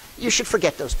that. You should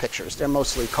forget those pictures. They're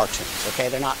mostly cartoons, okay?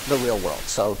 They're not the real world,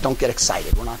 so don't get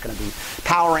excited. We're not going to be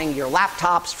powering your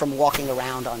laptops from walking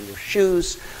around on your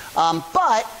shoes.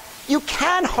 But you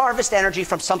can harvest energy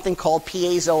from something called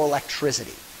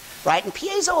piezoelectricity, right? And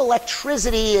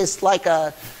piezoelectricity is like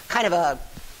a kind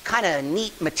of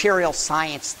neat material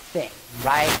science thing,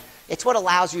 right? It's what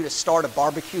allows you to start a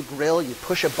barbecue grill. You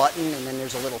push a button, and then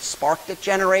there's a little spark that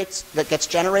gets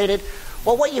generated.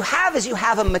 Well, what you have is you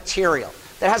have a material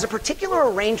that has a particular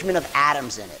arrangement of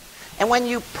atoms in it. And when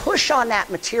you push on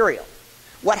that material,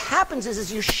 what happens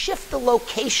is you shift the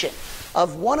location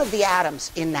of one of the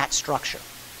atoms in that structure.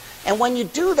 And when you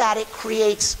do that, it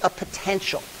creates a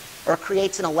potential, or it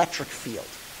creates an electric field.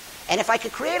 And if I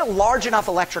could create a large enough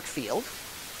electric field,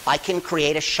 I can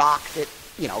create a shock that,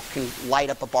 you know, can light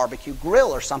up a barbecue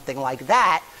grill or something like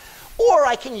that. Or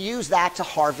I can use that to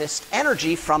harvest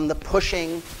energy from the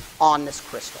pushing on this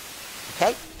crystal.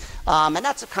 Okay? And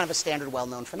that's a kind of a standard,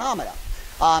 well-known phenomenon.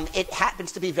 It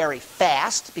happens to be very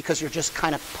fast because you're just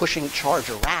kind of pushing charge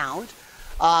around.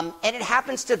 And it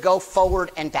happens to go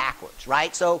forward and backwards,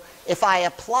 right? So if I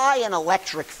apply an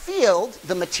electric field,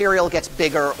 the material gets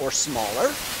bigger or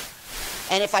smaller.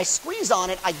 And if I squeeze on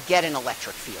it, I get an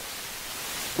electric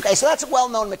field. Okay, so that's a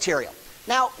well-known material.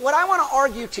 Now, what I want to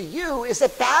argue to you is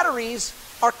that batteries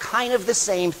are kind of the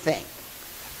same thing.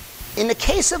 In the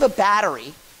case of a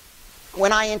battery,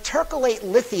 when I intercalate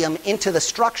lithium into the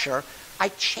structure, I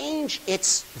change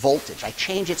its voltage, I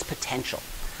change its potential.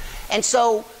 And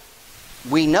so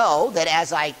we know that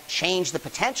as I change the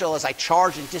potential, as I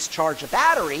charge and discharge a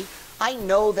battery, I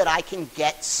know that I can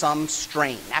get some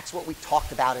strain. That's what we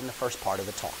talked about in the first part of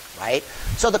the talk, right?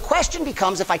 So the question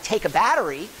becomes, if I take a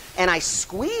battery and I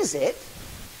squeeze it,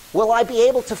 will I be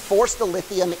able to force the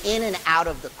lithium in and out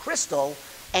of the crystal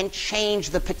and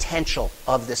change the potential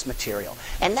of this material?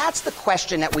 And that's the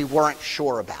question that we weren't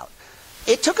sure about.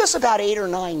 It took us about 8 or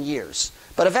 9 years,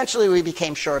 but eventually we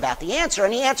became sure about the answer,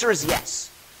 and the answer is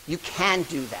yes. You can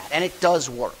do that, and it does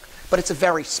work, but it's a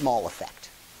very small effect,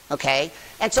 okay?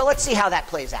 And so let's see how that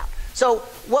plays out. So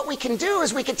what we can do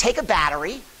is we can take a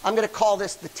battery. I'm going to call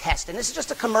this the test, and this is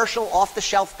just a commercial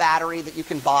off-the-shelf battery that you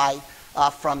can buy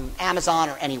from Amazon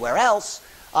or anywhere else,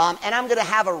 and I'm going to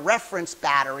have a reference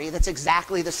battery that's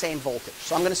exactly the same voltage.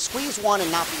 So I'm going to squeeze one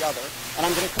and not the other, and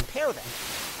I'm going to compare them,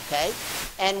 okay?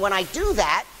 And when I do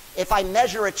that, if I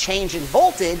measure a change in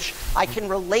voltage, I can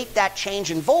relate that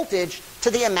change in voltage to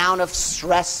the amount of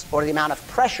stress or the amount of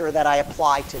pressure that I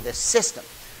apply to this system.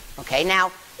 Okay,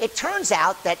 now it turns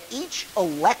out that each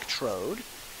electrode,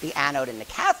 the anode and the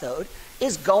cathode,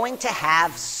 is going to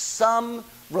have some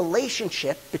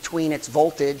relationship between its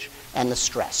voltage and the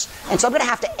stress. And so I'm going to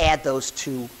have to add those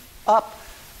two up,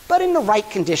 but in the right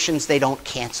conditions they don't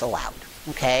cancel out.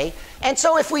 Okay? And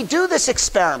so if we do this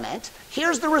experiment,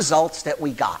 here's the results that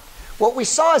we got. What we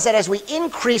saw is that as we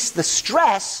increased the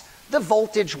stress, the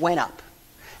voltage went up.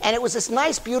 And it was this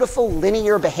nice, beautiful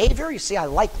linear behavior. You see, I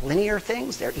like linear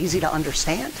things. They're easy to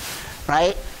understand,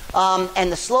 right?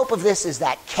 And the slope of this is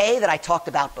that K that I talked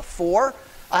about before.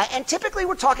 And typically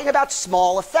we're talking about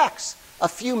small effects, a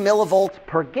few millivolts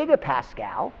per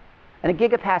gigapascal. And a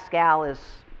gigapascal is,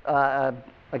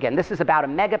 again, this is about a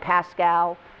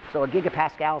megapascal. So a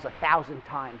gigapascal is 1,000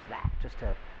 times that, just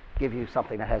to give you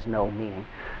something that has no meaning.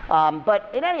 But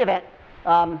in any event,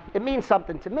 it means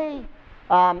something to me.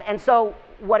 And so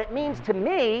what it means to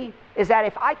me is that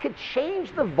if I could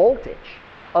change the voltage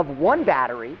of one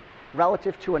battery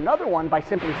relative to another one by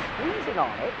simply squeezing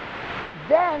on it,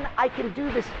 then I can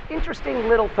do this interesting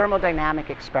little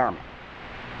thermodynamic experiment.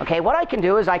 Okay, what I can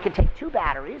do is I could take two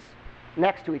batteries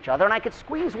next to each other and I could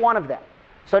squeeze one of them.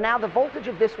 So now the voltage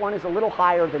of this one is a little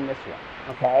higher than this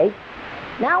one, okay?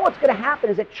 Now what's going to happen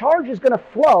is that charge is going to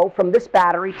flow from this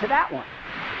battery to that one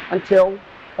until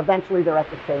eventually they're at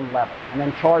the same level, and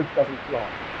then charge doesn't flow,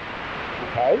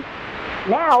 okay?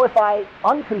 Now if I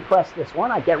uncompress this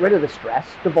one, I get rid of the stress,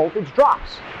 the voltage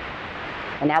drops,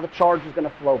 and now the charge is going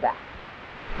to flow back,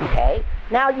 okay?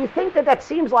 Now you think that that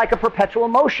seems like a perpetual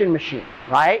motion machine,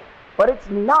 right? But it's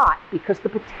not, because the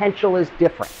potential is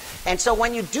different. And so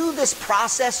when you do this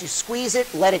process, you squeeze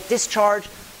it, let it discharge,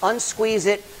 unsqueeze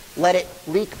it, let it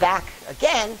leak back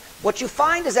again, what you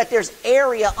find is that there's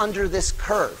area under this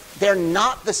curve. They're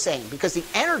not the same, because the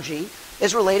energy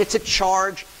is related to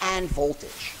charge and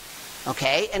voltage.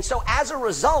 Okay? And so as a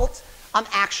result, I'm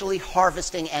actually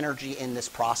harvesting energy in this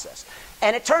process.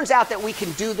 And it turns out that we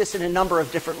can do this in a number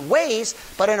of different ways,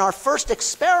 but in our first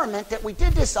experiment that we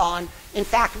did this on, in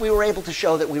fact, we were able to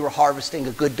show that we were harvesting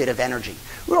a good bit of energy.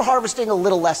 We were harvesting a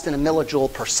little less than a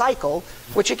millijoule per cycle,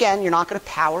 which again, you're not going to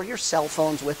power your cell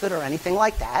phones with it or anything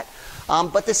like that.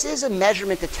 But this is a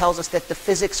measurement that tells us that the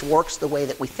physics works the way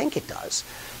that we think it does.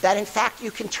 That in fact,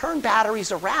 you can turn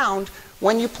batteries around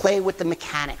when you play with the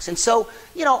mechanics. And so,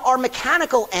 you know, our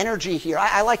mechanical energy here,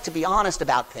 I like to be honest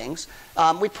about things.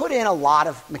 We put in a lot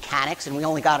of mechanics, and we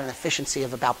only got an efficiency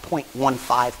of about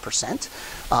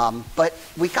 0.15%. But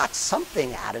we got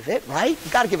something out of it, right?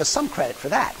 You've got to give us some credit for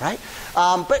that, right?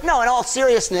 But no, in all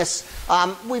seriousness,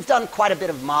 we've done quite a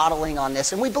bit of modeling on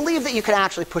this, and we believe that you can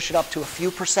actually push it up to a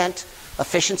few percent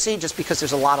efficiency, just because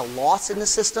there's a lot of loss in the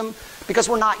system, because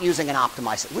we're not using an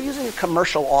optimizer. We're using a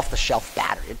commercial off-the-shelf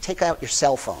battery. Take out your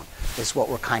cell phone is what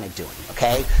we're kind of doing,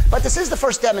 okay? But this is the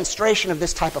first demonstration of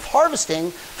this type of harvesting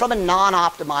from a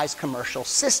non-optimized commercial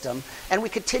system, and we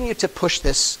continue to push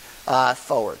this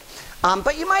forward.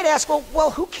 But you might ask,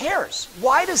 well, who cares?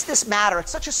 Why does this matter?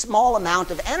 It's such a small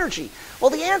amount of energy. Well,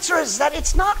 the answer is that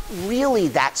it's not really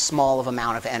that small of an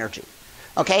amount of energy.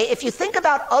 Okay, if you think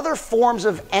about other forms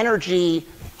of energy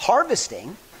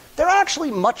harvesting, they're actually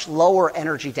much lower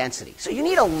energy density. So you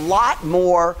need a lot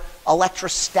more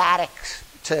electrostatics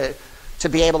to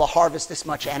be able to harvest this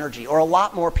much energy, or a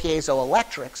lot more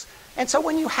piezoelectrics. And so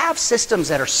when you have systems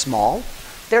that are small,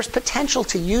 there's potential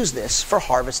to use this for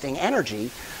harvesting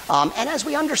energy. And as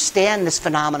we understand this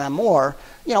phenomena more,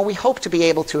 you know, we hope to be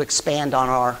able to expand on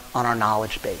our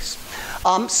knowledge base.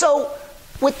 So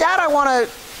with that, I want to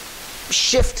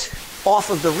shift off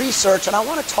of the research, and I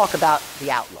want to talk about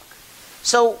the outlook.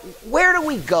 So where do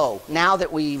we go now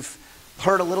that we've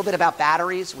heard a little bit about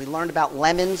batteries? We learned about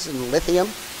lemons and lithium.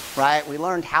 right? We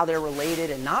learned how they're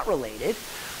related and not related.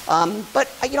 But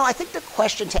I think the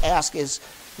question to ask is,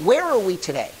 where are we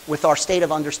today with our state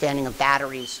of understanding of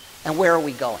batteries, and where are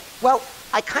we going? Well,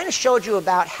 I kind of showed you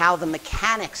about how the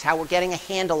mechanics, how we're getting a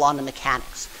handle on the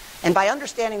mechanics. And by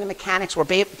understanding the mechanics, we're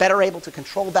better able to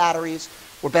control batteries,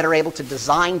 we're better able to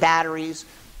design batteries,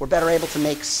 we're better able to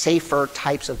make safer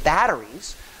types of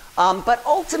batteries. But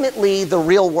ultimately, the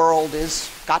real world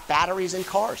is got batteries in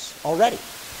cars already,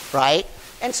 right?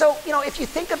 And so, if you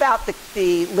think about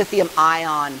the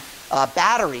lithium-ion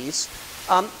batteries,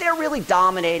 they're really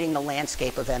dominating the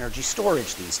landscape of energy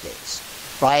storage these days,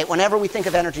 right? Whenever we think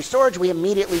of energy storage, we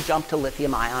immediately jump to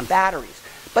lithium-ion batteries.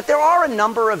 But there are a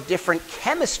number of different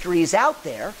chemistries out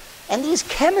there, and these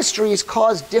chemistries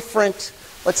cause different,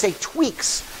 let's say,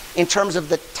 tweaks in terms of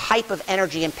the type of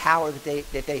energy and power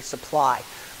that they supply.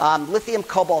 Lithium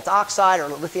cobalt oxide or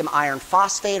lithium iron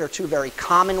phosphate are two very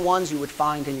common ones you would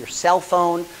find in your cell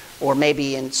phone or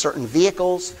maybe in certain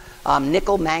vehicles.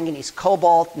 Nickel manganese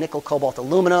cobalt, nickel cobalt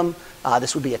aluminum.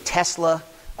 This would be a Tesla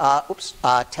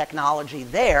technology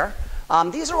there.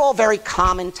 These are all very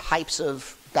common types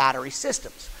of battery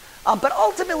systems. But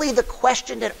ultimately, the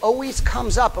question that always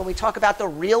comes up when we talk about the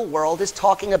real world is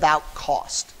talking about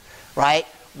cost, right?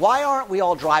 Why aren't we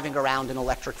all driving around in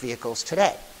electric vehicles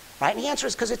today, right? And the answer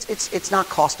is because it's not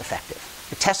cost effective.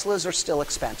 The Teslas are still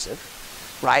expensive,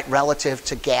 right, relative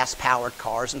to gas-powered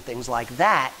cars and things like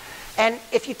that. And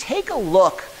if you take a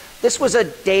look, this was a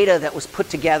data that was put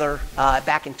together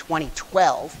back in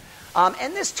 2012.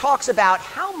 And this talks about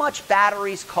how much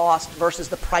batteries cost versus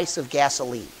the price of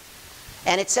gasoline.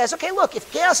 And it says, okay, look,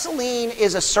 if gasoline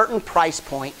is a certain price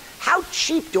point, how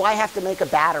cheap do I have to make a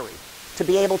battery to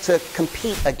be able to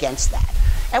compete against that?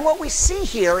 And what we see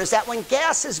here is that when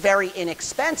gas is very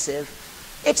inexpensive,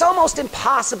 it's almost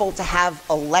impossible to have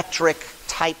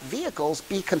electric-type vehicles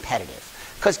be competitive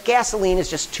because gasoline is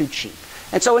just too cheap.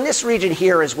 And so in this region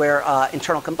here is where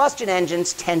internal combustion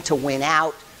engines tend to win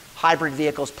out. Hybrid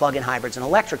vehicles, plug-in hybrids, and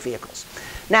electric vehicles.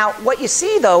 Now, what you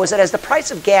see, though, is that as the price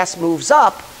of gas moves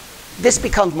up, this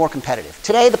becomes more competitive.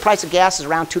 Today, the price of gas is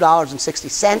around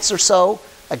 $2.60 or so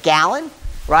a gallon,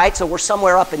 right? So we're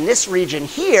somewhere up in this region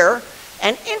here.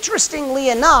 And interestingly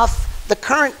enough, the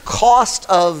current cost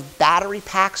of battery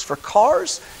packs for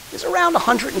cars is around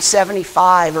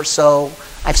 $175 or so.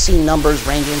 I've seen numbers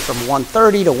ranging from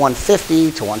 $130 to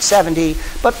 $150 to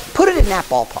 $170, but put it in that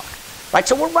ballpark. Right,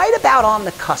 so we're right about on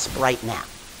the cusp right now,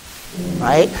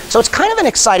 right? So it's kind of an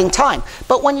exciting time.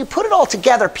 But when you put it all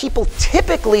together, people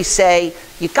typically say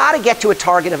you've got to get to a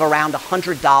target of around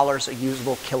 $100 a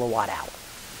usable kilowatt hour,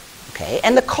 okay?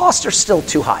 And the costs are still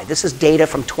too high. This is data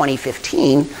from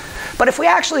 2015. But if we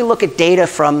actually look at data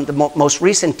from the most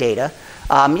recent data,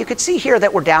 you could see here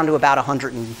that we're down to about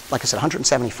 100 and, like I said,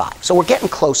 175. So we're getting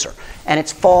closer, and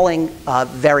it's falling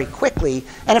very quickly.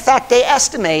 And in fact, they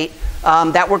estimate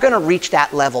that we're going to reach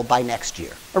that level by next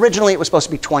year. Originally, it was supposed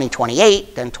to be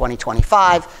 2028, then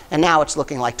 2025, and now it's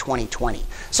looking like 2020.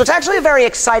 So it's actually a very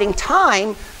exciting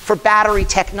time for battery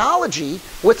technology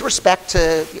with respect to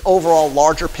the overall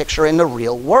larger picture in the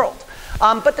real world.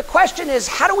 But the question is,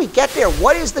 how do we get there?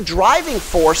 What is the driving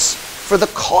force for the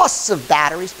costs of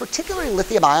batteries, particularly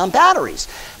lithium-ion batteries?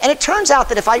 And it turns out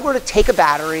that if I were to take a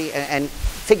battery and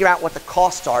figure out what the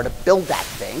costs are to build that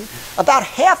thing, about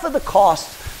half of the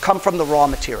costs come from the raw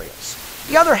materials.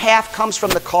 The other half comes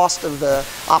from the cost of the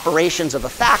operations of a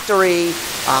factory,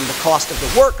 the cost of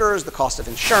the workers, the cost of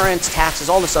insurance, taxes,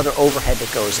 all this other overhead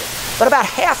that goes in. But about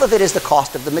half of it is the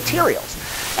cost of the materials.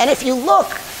 And if you look,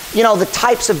 the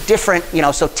types of different,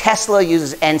 so Tesla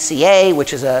uses NCA,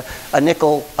 which is a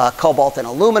nickel, cobalt, and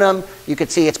aluminum. You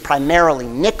could see it's primarily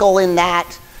nickel in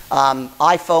that.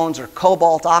 iPhones are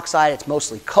cobalt oxide, it's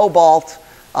mostly cobalt.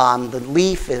 The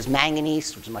Leaf is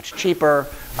manganese, which is much cheaper.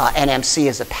 NMC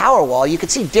is a Powerwall. You can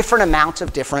see different amounts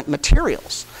of different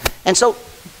materials. And so,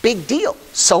 big deal.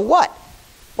 So what?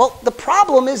 Well, the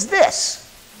problem is this.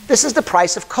 This is the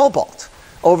price of cobalt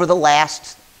over the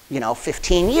last,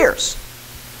 15 years,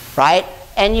 right?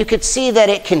 And you could see that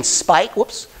it can spike.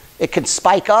 It can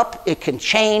spike up. It can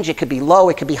change. It could be low.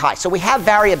 It could be high. So we have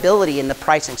variability in the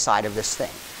pricing side of this thing,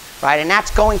 right? And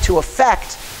that's going to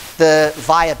affect the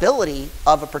viability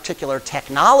of a particular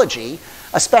technology,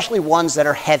 especially ones that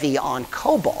are heavy on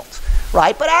cobalt,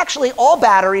 right? But actually, all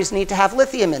batteries need to have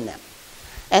lithium in them.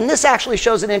 And this actually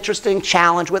shows an interesting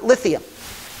challenge with lithium.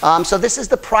 So this is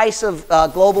the price of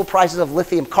global prices of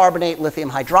lithium carbonate, lithium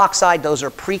hydroxide. Those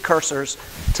are precursors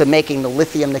to making the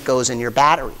lithium that goes in your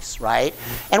batteries, right?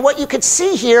 And what you can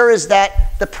see here is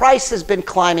that the price has been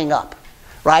climbing up,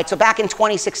 right? So back in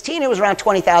 2016, it was around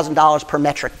 $20,000 per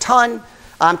metric ton.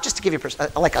 Just to give you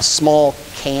like a small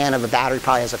can of a battery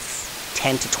probably has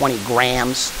 10 to 20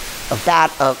 grams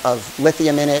of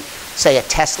lithium in it. Say a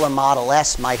Tesla Model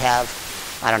S might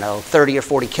have, I don't know, 30 or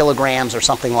 40 kilograms or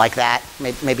something like that,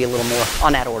 maybe a little more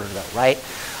on that order though, right?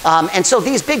 And so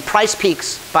these big price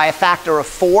peaks by a factor of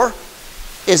 4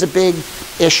 is a big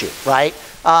issue, right?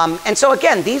 And so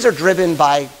again, these are driven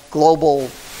by global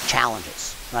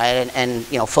challenges, right? And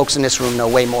you know, folks in this room know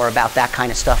way more about that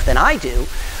kind of stuff than I do.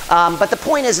 But the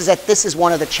point is that this is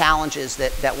one of the challenges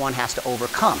that one has to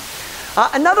overcome.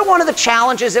 Another one of the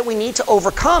challenges that we need to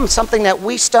overcome, something that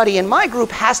we study in my group,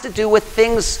 has to do with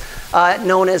things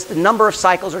known as the number of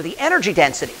cycles or the energy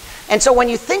density. And so when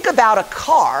you think about a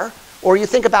car or you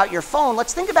think about your phone,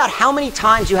 let's think about how many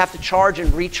times you have to charge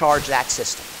and recharge that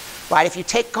system, right? If you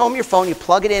take home your phone, you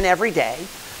plug it in every day,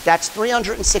 that's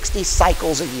 360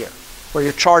 cycles a year where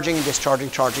you're charging and discharging,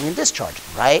 charging and discharging,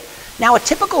 right? Now a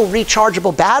typical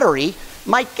rechargeable battery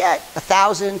might get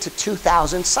 1,000 to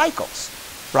 2,000 cycles,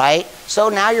 right? So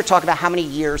now you're talking about how many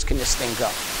years can this thing go.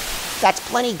 That's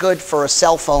plenty good for a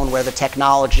cell phone where the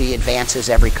technology advances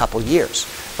every couple years,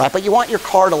 right? But you want your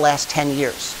car to last 10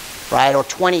 years, right? Or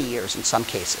 20 years in some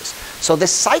cases. So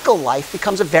this cycle life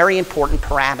becomes a very important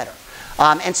parameter.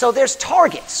 And so there's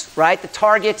targets, right? The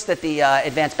targets that the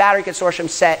Advanced Battery Consortium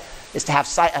set is to have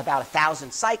about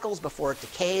 1,000 cycles before it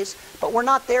decays, but we're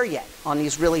not there yet on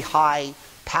these really high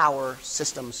power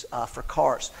systems for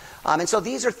cars. And so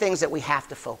these are things that we have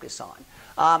to focus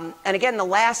on. And again, the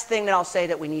last thing that I'll say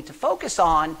that we need to focus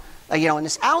on, in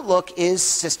this outlook is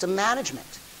system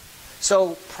management.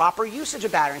 So proper usage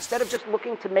of battery. Instead of just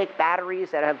looking to make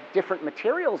batteries that have different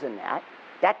materials in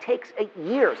that takes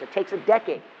years, it takes a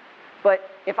decade.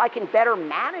 But if I can better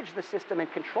manage the system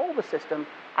and control the system,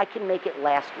 I can make it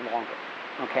last longer,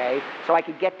 okay? So I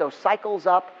could get those cycles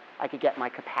up, I could get my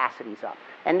capacities up.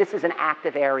 And this is an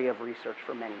active area of research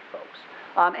for many folks.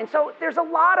 And so there's a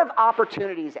lot of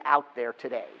opportunities out there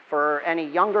today. For any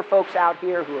younger folks out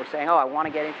here who are saying, oh, I want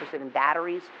to get interested in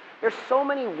batteries, there's so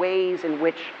many ways in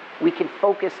which we can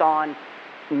focus on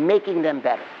making them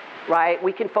better, right?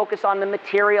 We can focus on the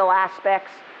material aspects.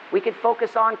 We could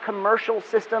focus on commercial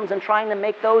systems and trying to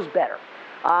make those better.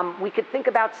 We could think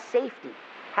about safety.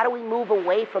 How do we move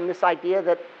away from this idea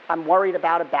that I'm worried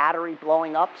about a battery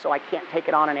blowing up so I can't take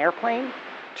it on an airplane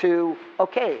to,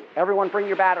 okay, everyone bring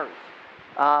your batteries.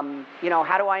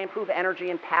 How do I improve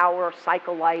energy and power,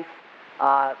 cycle life,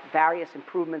 various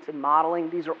improvements in modeling?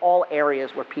 These are all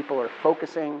areas where people are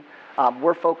focusing.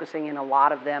 We're focusing in a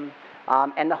lot of them.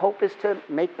 And the hope is to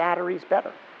make batteries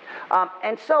better.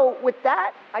 And so with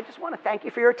that, I just want to thank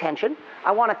you for your attention.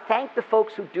 I want to thank the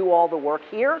folks who do all the work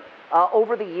here.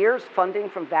 Over the years, funding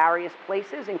from various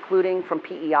places, including from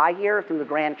PEI here through the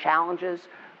grand challenges,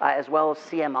 as well as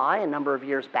CMI a number of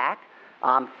years back.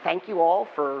 Thank you all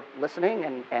for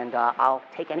listening, and I'll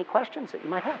take any questions that you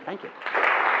might have. Thank you.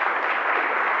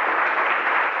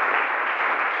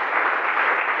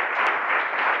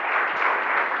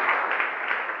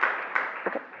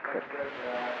 Okay, good.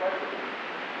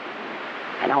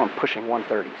 And now I'm pushing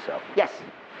 130, so yes.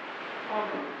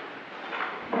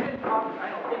 You didn't talk, I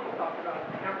don't think you talked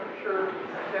about temperature.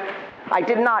 I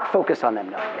did not focus on them,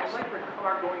 no. Yes. The electric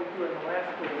car going through in the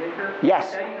last winter. Yes.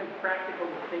 Is that even practical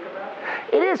to think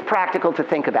about? It is practical to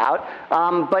think about,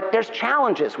 but there's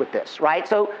challenges with this, right?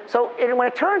 So when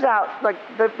it turns out, like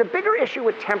the bigger issue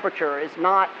with temperature is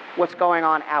not what's going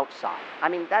on outside. I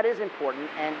mean, that is important,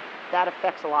 and that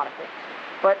affects a lot of things.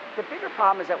 But the bigger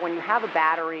problem is that when you have a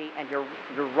battery and you're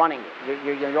running it,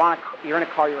 you're in a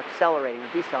car, you're accelerating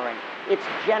or decelerating, it's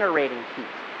generating heat.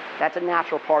 That's a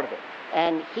natural part of it.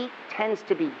 And heat tends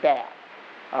to be bad,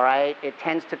 all right? It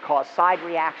tends to cause side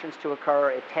reactions to occur.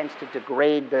 It tends to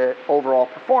degrade the overall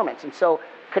performance. And so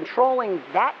controlling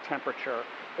that temperature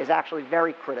is actually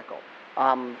very critical.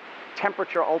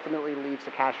 Temperature ultimately leads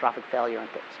to catastrophic failure and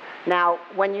things. Now,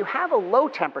 when you have a low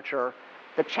temperature,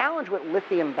 the challenge with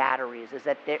lithium batteries is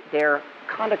that their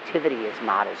conductivity is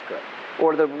not as good,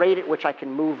 or the rate at which I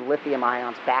can move lithium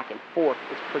ions back and forth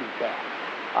is pretty bad.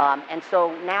 And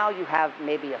so now you have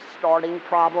maybe a starting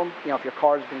problem. If your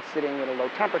car's been sitting at a low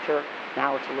temperature,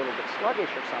 now it's a little bit sluggish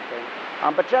or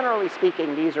something. But generally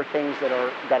speaking, these are things that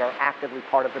are actively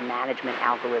part of the management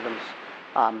algorithms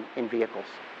in vehicles.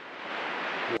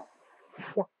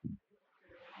 Yeah.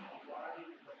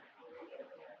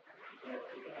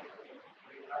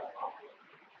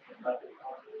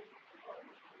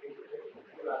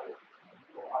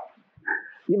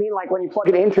 You mean like when you plug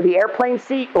it into the airplane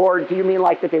seat, or do you mean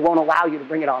like that they won't allow you to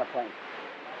bring it on a plane?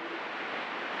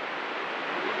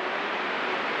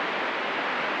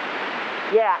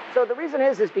 Yeah, so the reason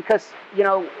is because,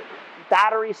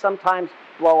 batteries sometimes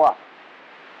blow up.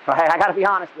 Right? I got to be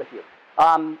honest with you.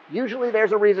 Usually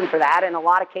there's a reason for that. In a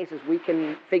lot of cases, we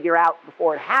can figure out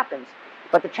before it happens.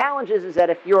 But the challenge is that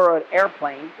if you're an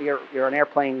airplane, you're an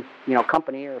airplane,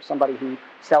 company or somebody who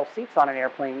sells seats on an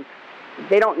airplane,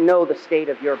 they don't know the state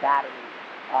of your battery,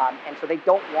 and so they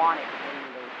don't want it in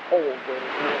the hold where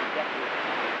they will get you if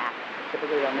something happens.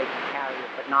 Typically, they'll make you carry it,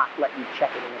 but not let you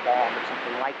check it in the bag or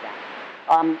something like that.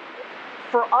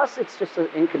 For us, it's just an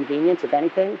inconvenience, if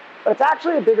anything, but it's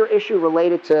actually a bigger issue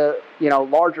related to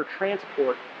larger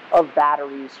transport of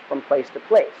batteries from place to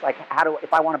place. Like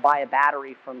if I want to buy a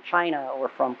battery from China or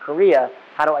from Korea,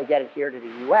 how do I get it here to the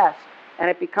U.S.? And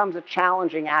it becomes a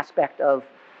challenging aspect of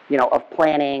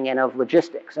planning and of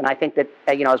logistics. And I think that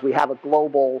as we have a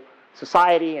global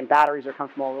society and batteries are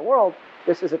coming from all over the world,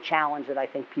 this is a challenge that I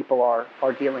think people are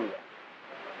dealing with.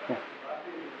 Yeah.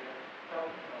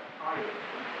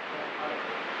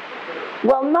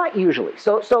 Well, not usually.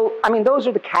 So I mean, those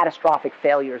are the catastrophic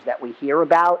failures that we hear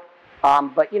about.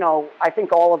 But I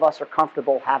think all of us are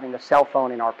comfortable having a cell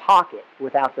phone in our pocket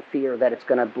without the fear that it's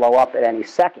going to blow up at any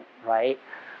second, right?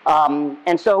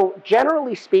 And so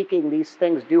generally speaking, these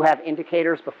things do have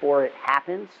indicators before it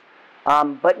happens,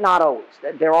 but not always.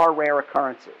 There are rare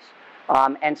occurrences.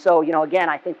 And so, again,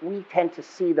 I think we tend to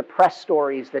see the press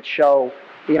stories that show,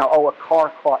 a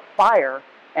car caught fire,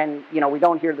 and, we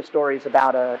don't hear the stories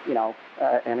about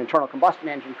an internal combustion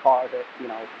engine car that,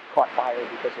 caught fire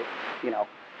because it,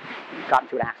 got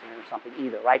into an accident or something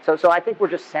either, right? So I think we're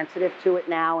just sensitive to it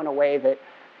now in a way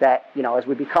that as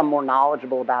we become more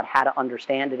knowledgeable about how to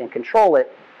understand it and control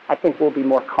it, I think we'll be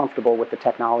more comfortable with the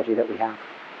technology that we have.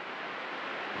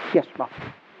 Yes, Rob.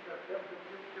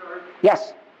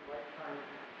 Yes.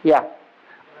 Yeah.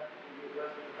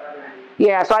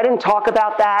 Yeah, so I didn't talk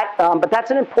about that, but that's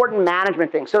an important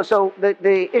management thing. So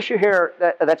the issue here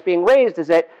that's being raised is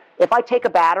that if I take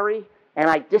a battery and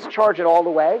I discharge it all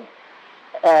the way,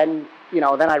 and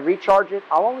then I recharge it,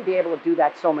 I'll only be able to do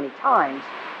that so many times.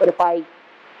 But if I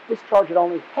discharge it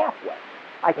only halfway,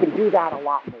 I can do that a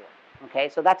lot more. Okay,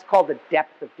 so that's called the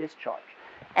depth of discharge.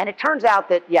 And it turns out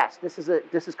that yes, this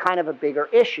is kind of a bigger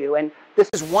issue, and this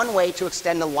is one way to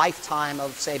extend the lifetime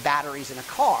of, say, batteries in a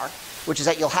car, which is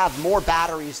that you'll have more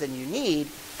batteries than you need,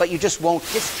 but you just won't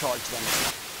discharge them as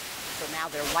much. So now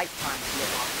their lifetime will be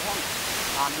a lot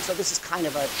longer. And so this is kind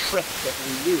of a trick that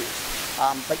we use.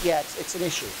 But yeah, it's an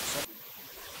issue. So.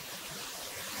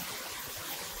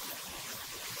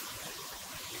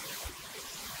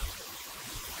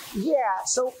 Yeah,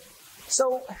 so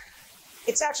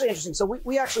it's actually interesting. So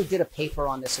we actually did a paper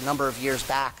on this a number of years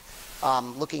back,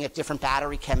 looking at different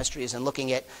battery chemistries and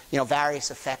looking at various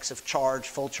effects of charge,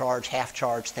 full charge, half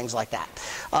charge, things like that.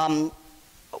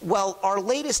 Well, our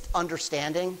latest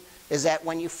understanding is that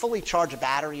when you fully charge a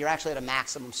battery, you're actually at a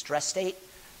maximum stress state,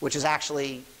 which is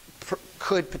actually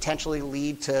could potentially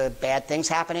lead to bad things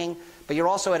happening, but you're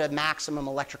also at a maximum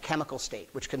electrochemical state,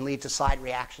 which can lead to side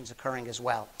reactions occurring as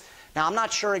well. Now, I'm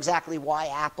not sure exactly why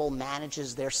Apple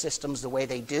manages their systems the way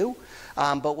they do,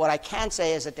 but what I can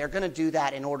say is that they're going to do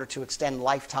that in order to extend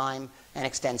lifetime and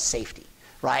extend safety,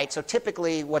 right? So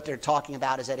typically what they're talking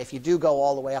about is that if you do go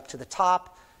all the way up to the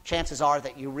top, chances are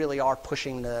that you really are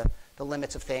pushing the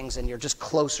limits of things and you're just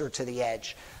closer to the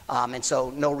edge, and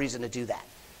so no reason to do that.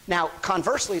 Now,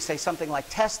 conversely, say something like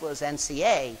Tesla's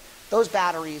NCA, those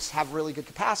batteries have really good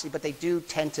capacity, but they do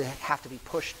tend to have to be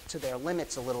pushed to their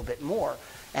limits a little bit more.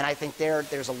 And I think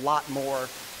there's a lot more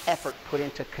effort put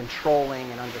into controlling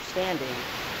and understanding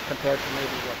compared to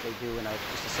maybe what they do in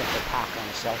just a simple pack on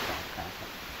a cell phone kind of thing.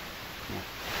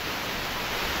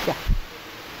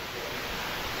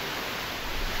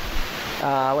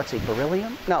 Yeah. Let's see,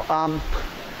 beryllium? No.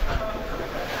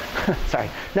 Sorry.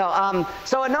 No,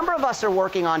 so a number of us are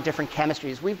working on different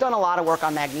chemistries. We've done a lot of work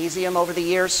on magnesium over the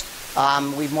years.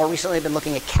 We've more recently been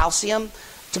looking at calcium.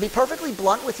 To be perfectly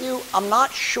blunt with you, I'm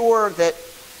not sure that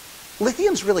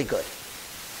lithium's really good.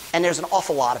 And there's an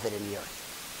awful lot of it in the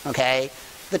earth. Okay?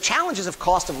 The challenges of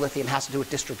cost of lithium has to do with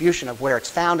distribution of where it's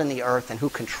found in the earth and who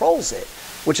controls it,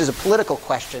 which is a political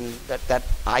question that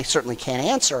I certainly can't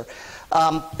answer.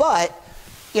 But,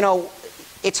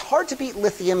 it's hard to beat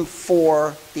lithium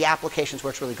for the applications where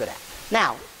it's really good at.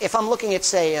 Now, if I'm looking at,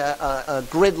 say, a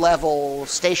grid-level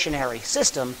stationary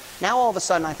system, now all of a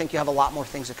sudden I think you have a lot more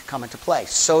things that could come into play.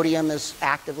 Sodium is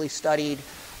actively studied,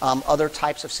 other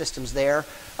types of systems there.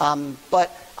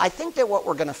 But I think that what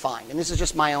we're going to find, and this is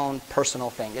just my own personal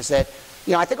thing, is that,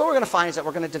 I think what we're going to find is that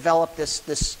we're going to develop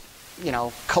this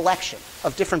collection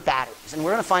of different batteries. And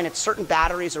we're going to find that certain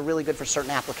batteries are really good for certain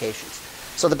applications.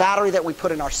 So the battery that we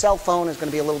put in our cell phone is going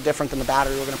to be a little different than the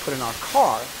battery we're going to put in our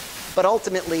car. but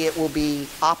ultimately it will be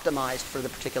optimized for the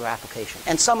particular application.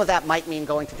 And some of that might mean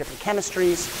going to different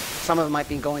chemistries, some of it might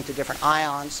mean going to different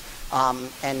ions,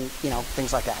 and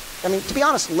things like that. I mean, to be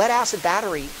honest, lead acid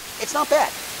battery, it's not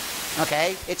bad.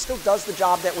 Okay, it still does the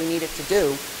job that we need it to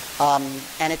do,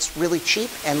 and it's really cheap,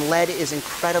 and lead is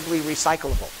incredibly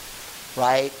recyclable,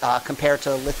 right, compared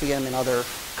to lithium and other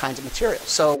kinds of materials.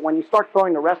 So when you start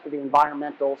throwing the rest of the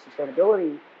environmental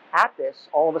sustainability at this,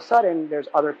 all of a sudden there's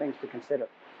other things to consider.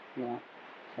 So,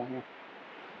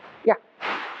 yeah.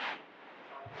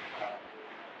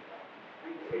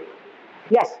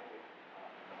 Yes.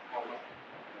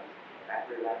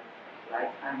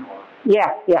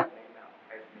 Yeah.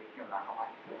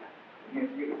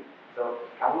 So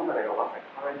how would I what's the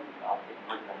current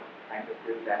kind of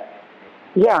do that?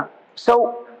 Yeah.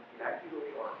 So.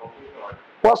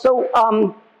 Well,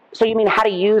 so you mean how to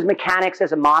use mechanics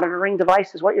as a monitoring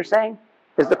device is what you're saying?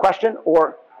 Is the question,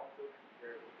 or?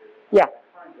 Yeah.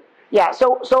 Yeah.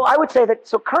 So I would say that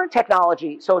current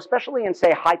technology, so especially in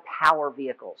say high power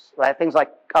vehicles, right, things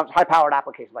like high powered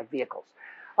applications like vehicles,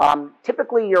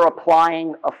 typically you're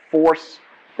applying a force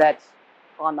that's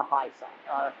on the high side,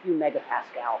 a few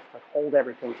megapascals to hold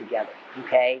everything together,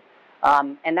 okay?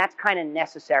 And that's kind of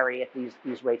necessary at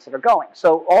these rates that are going.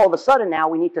 So all of a sudden now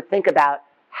we need to think about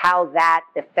how that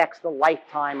affects the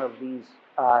lifetime of these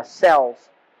cells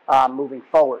moving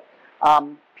forward.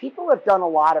 People have done a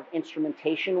lot of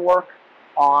instrumentation work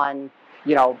on,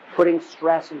 putting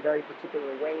stress in very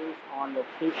particular ways on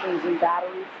locations in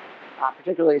batteries.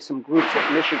 Particularly some groups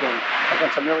at Michigan have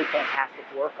done some really fantastic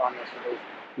work on this. So they've,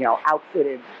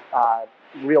 outfitted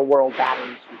real-world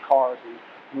batteries from cars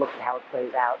and looked at how it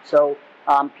plays out. So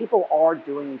people are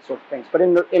doing these sorts of things. But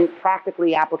in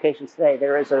practically applications today,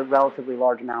 there is a relatively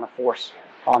large amount of force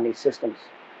on these systems.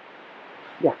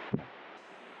 Yeah.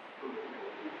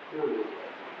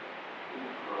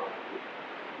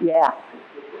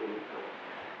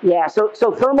 Yeah.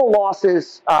 So thermal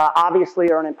losses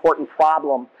obviously are an important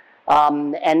problem.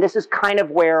 And this is kind of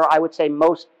where I would say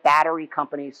most battery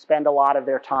companies spend a lot of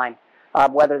their time,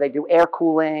 whether they do air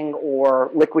cooling or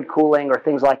liquid cooling or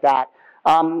things like that.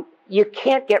 You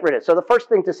can't get rid of it. So the first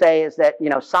thing to say is that,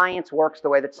 science works the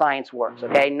way that science works,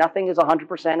 okay? Nothing is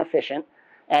 100% efficient,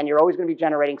 and you're always going to be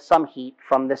generating some heat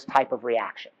from this type of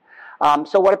reaction.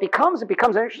 So what it becomes an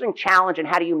interesting challenge in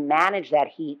how do you manage that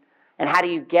heat, and how do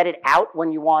you get it out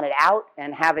when you want it out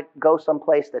and have it go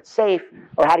someplace that's safe,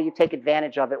 or how do you take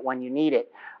advantage of it when you need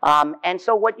it? And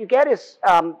so what you get is,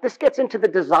 this gets into the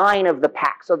design of the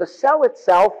pack. So the cell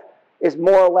itself is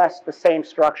more or less the same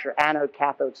structure,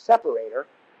 anode-cathode separator,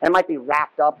 and it might be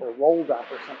wrapped up or rolled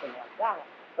up or something like that.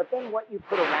 But then what you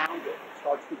put around it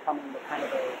starts becoming the kind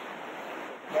of a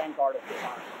vanguard of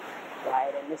design,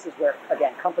 right? And this is where,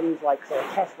 again, companies like, say,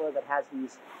 Tesla that has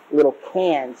these little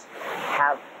cans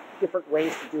have different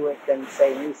ways to do it than,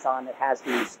 say, Nissan that has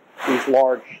these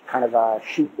large kind of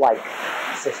sheet-like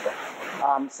systems.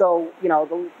 So,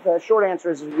 the short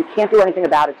answer is you can't do anything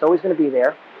about it. It's always going to be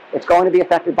there. It's going to be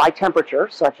affected by temperature,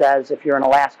 such as if you're in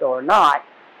Alaska or not.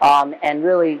 And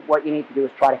really what you need to do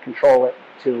is try to control it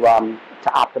to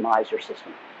optimize your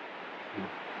system.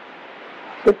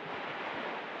 Good.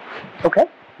 Okay.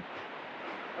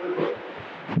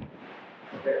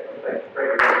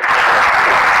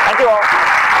 Thank you all.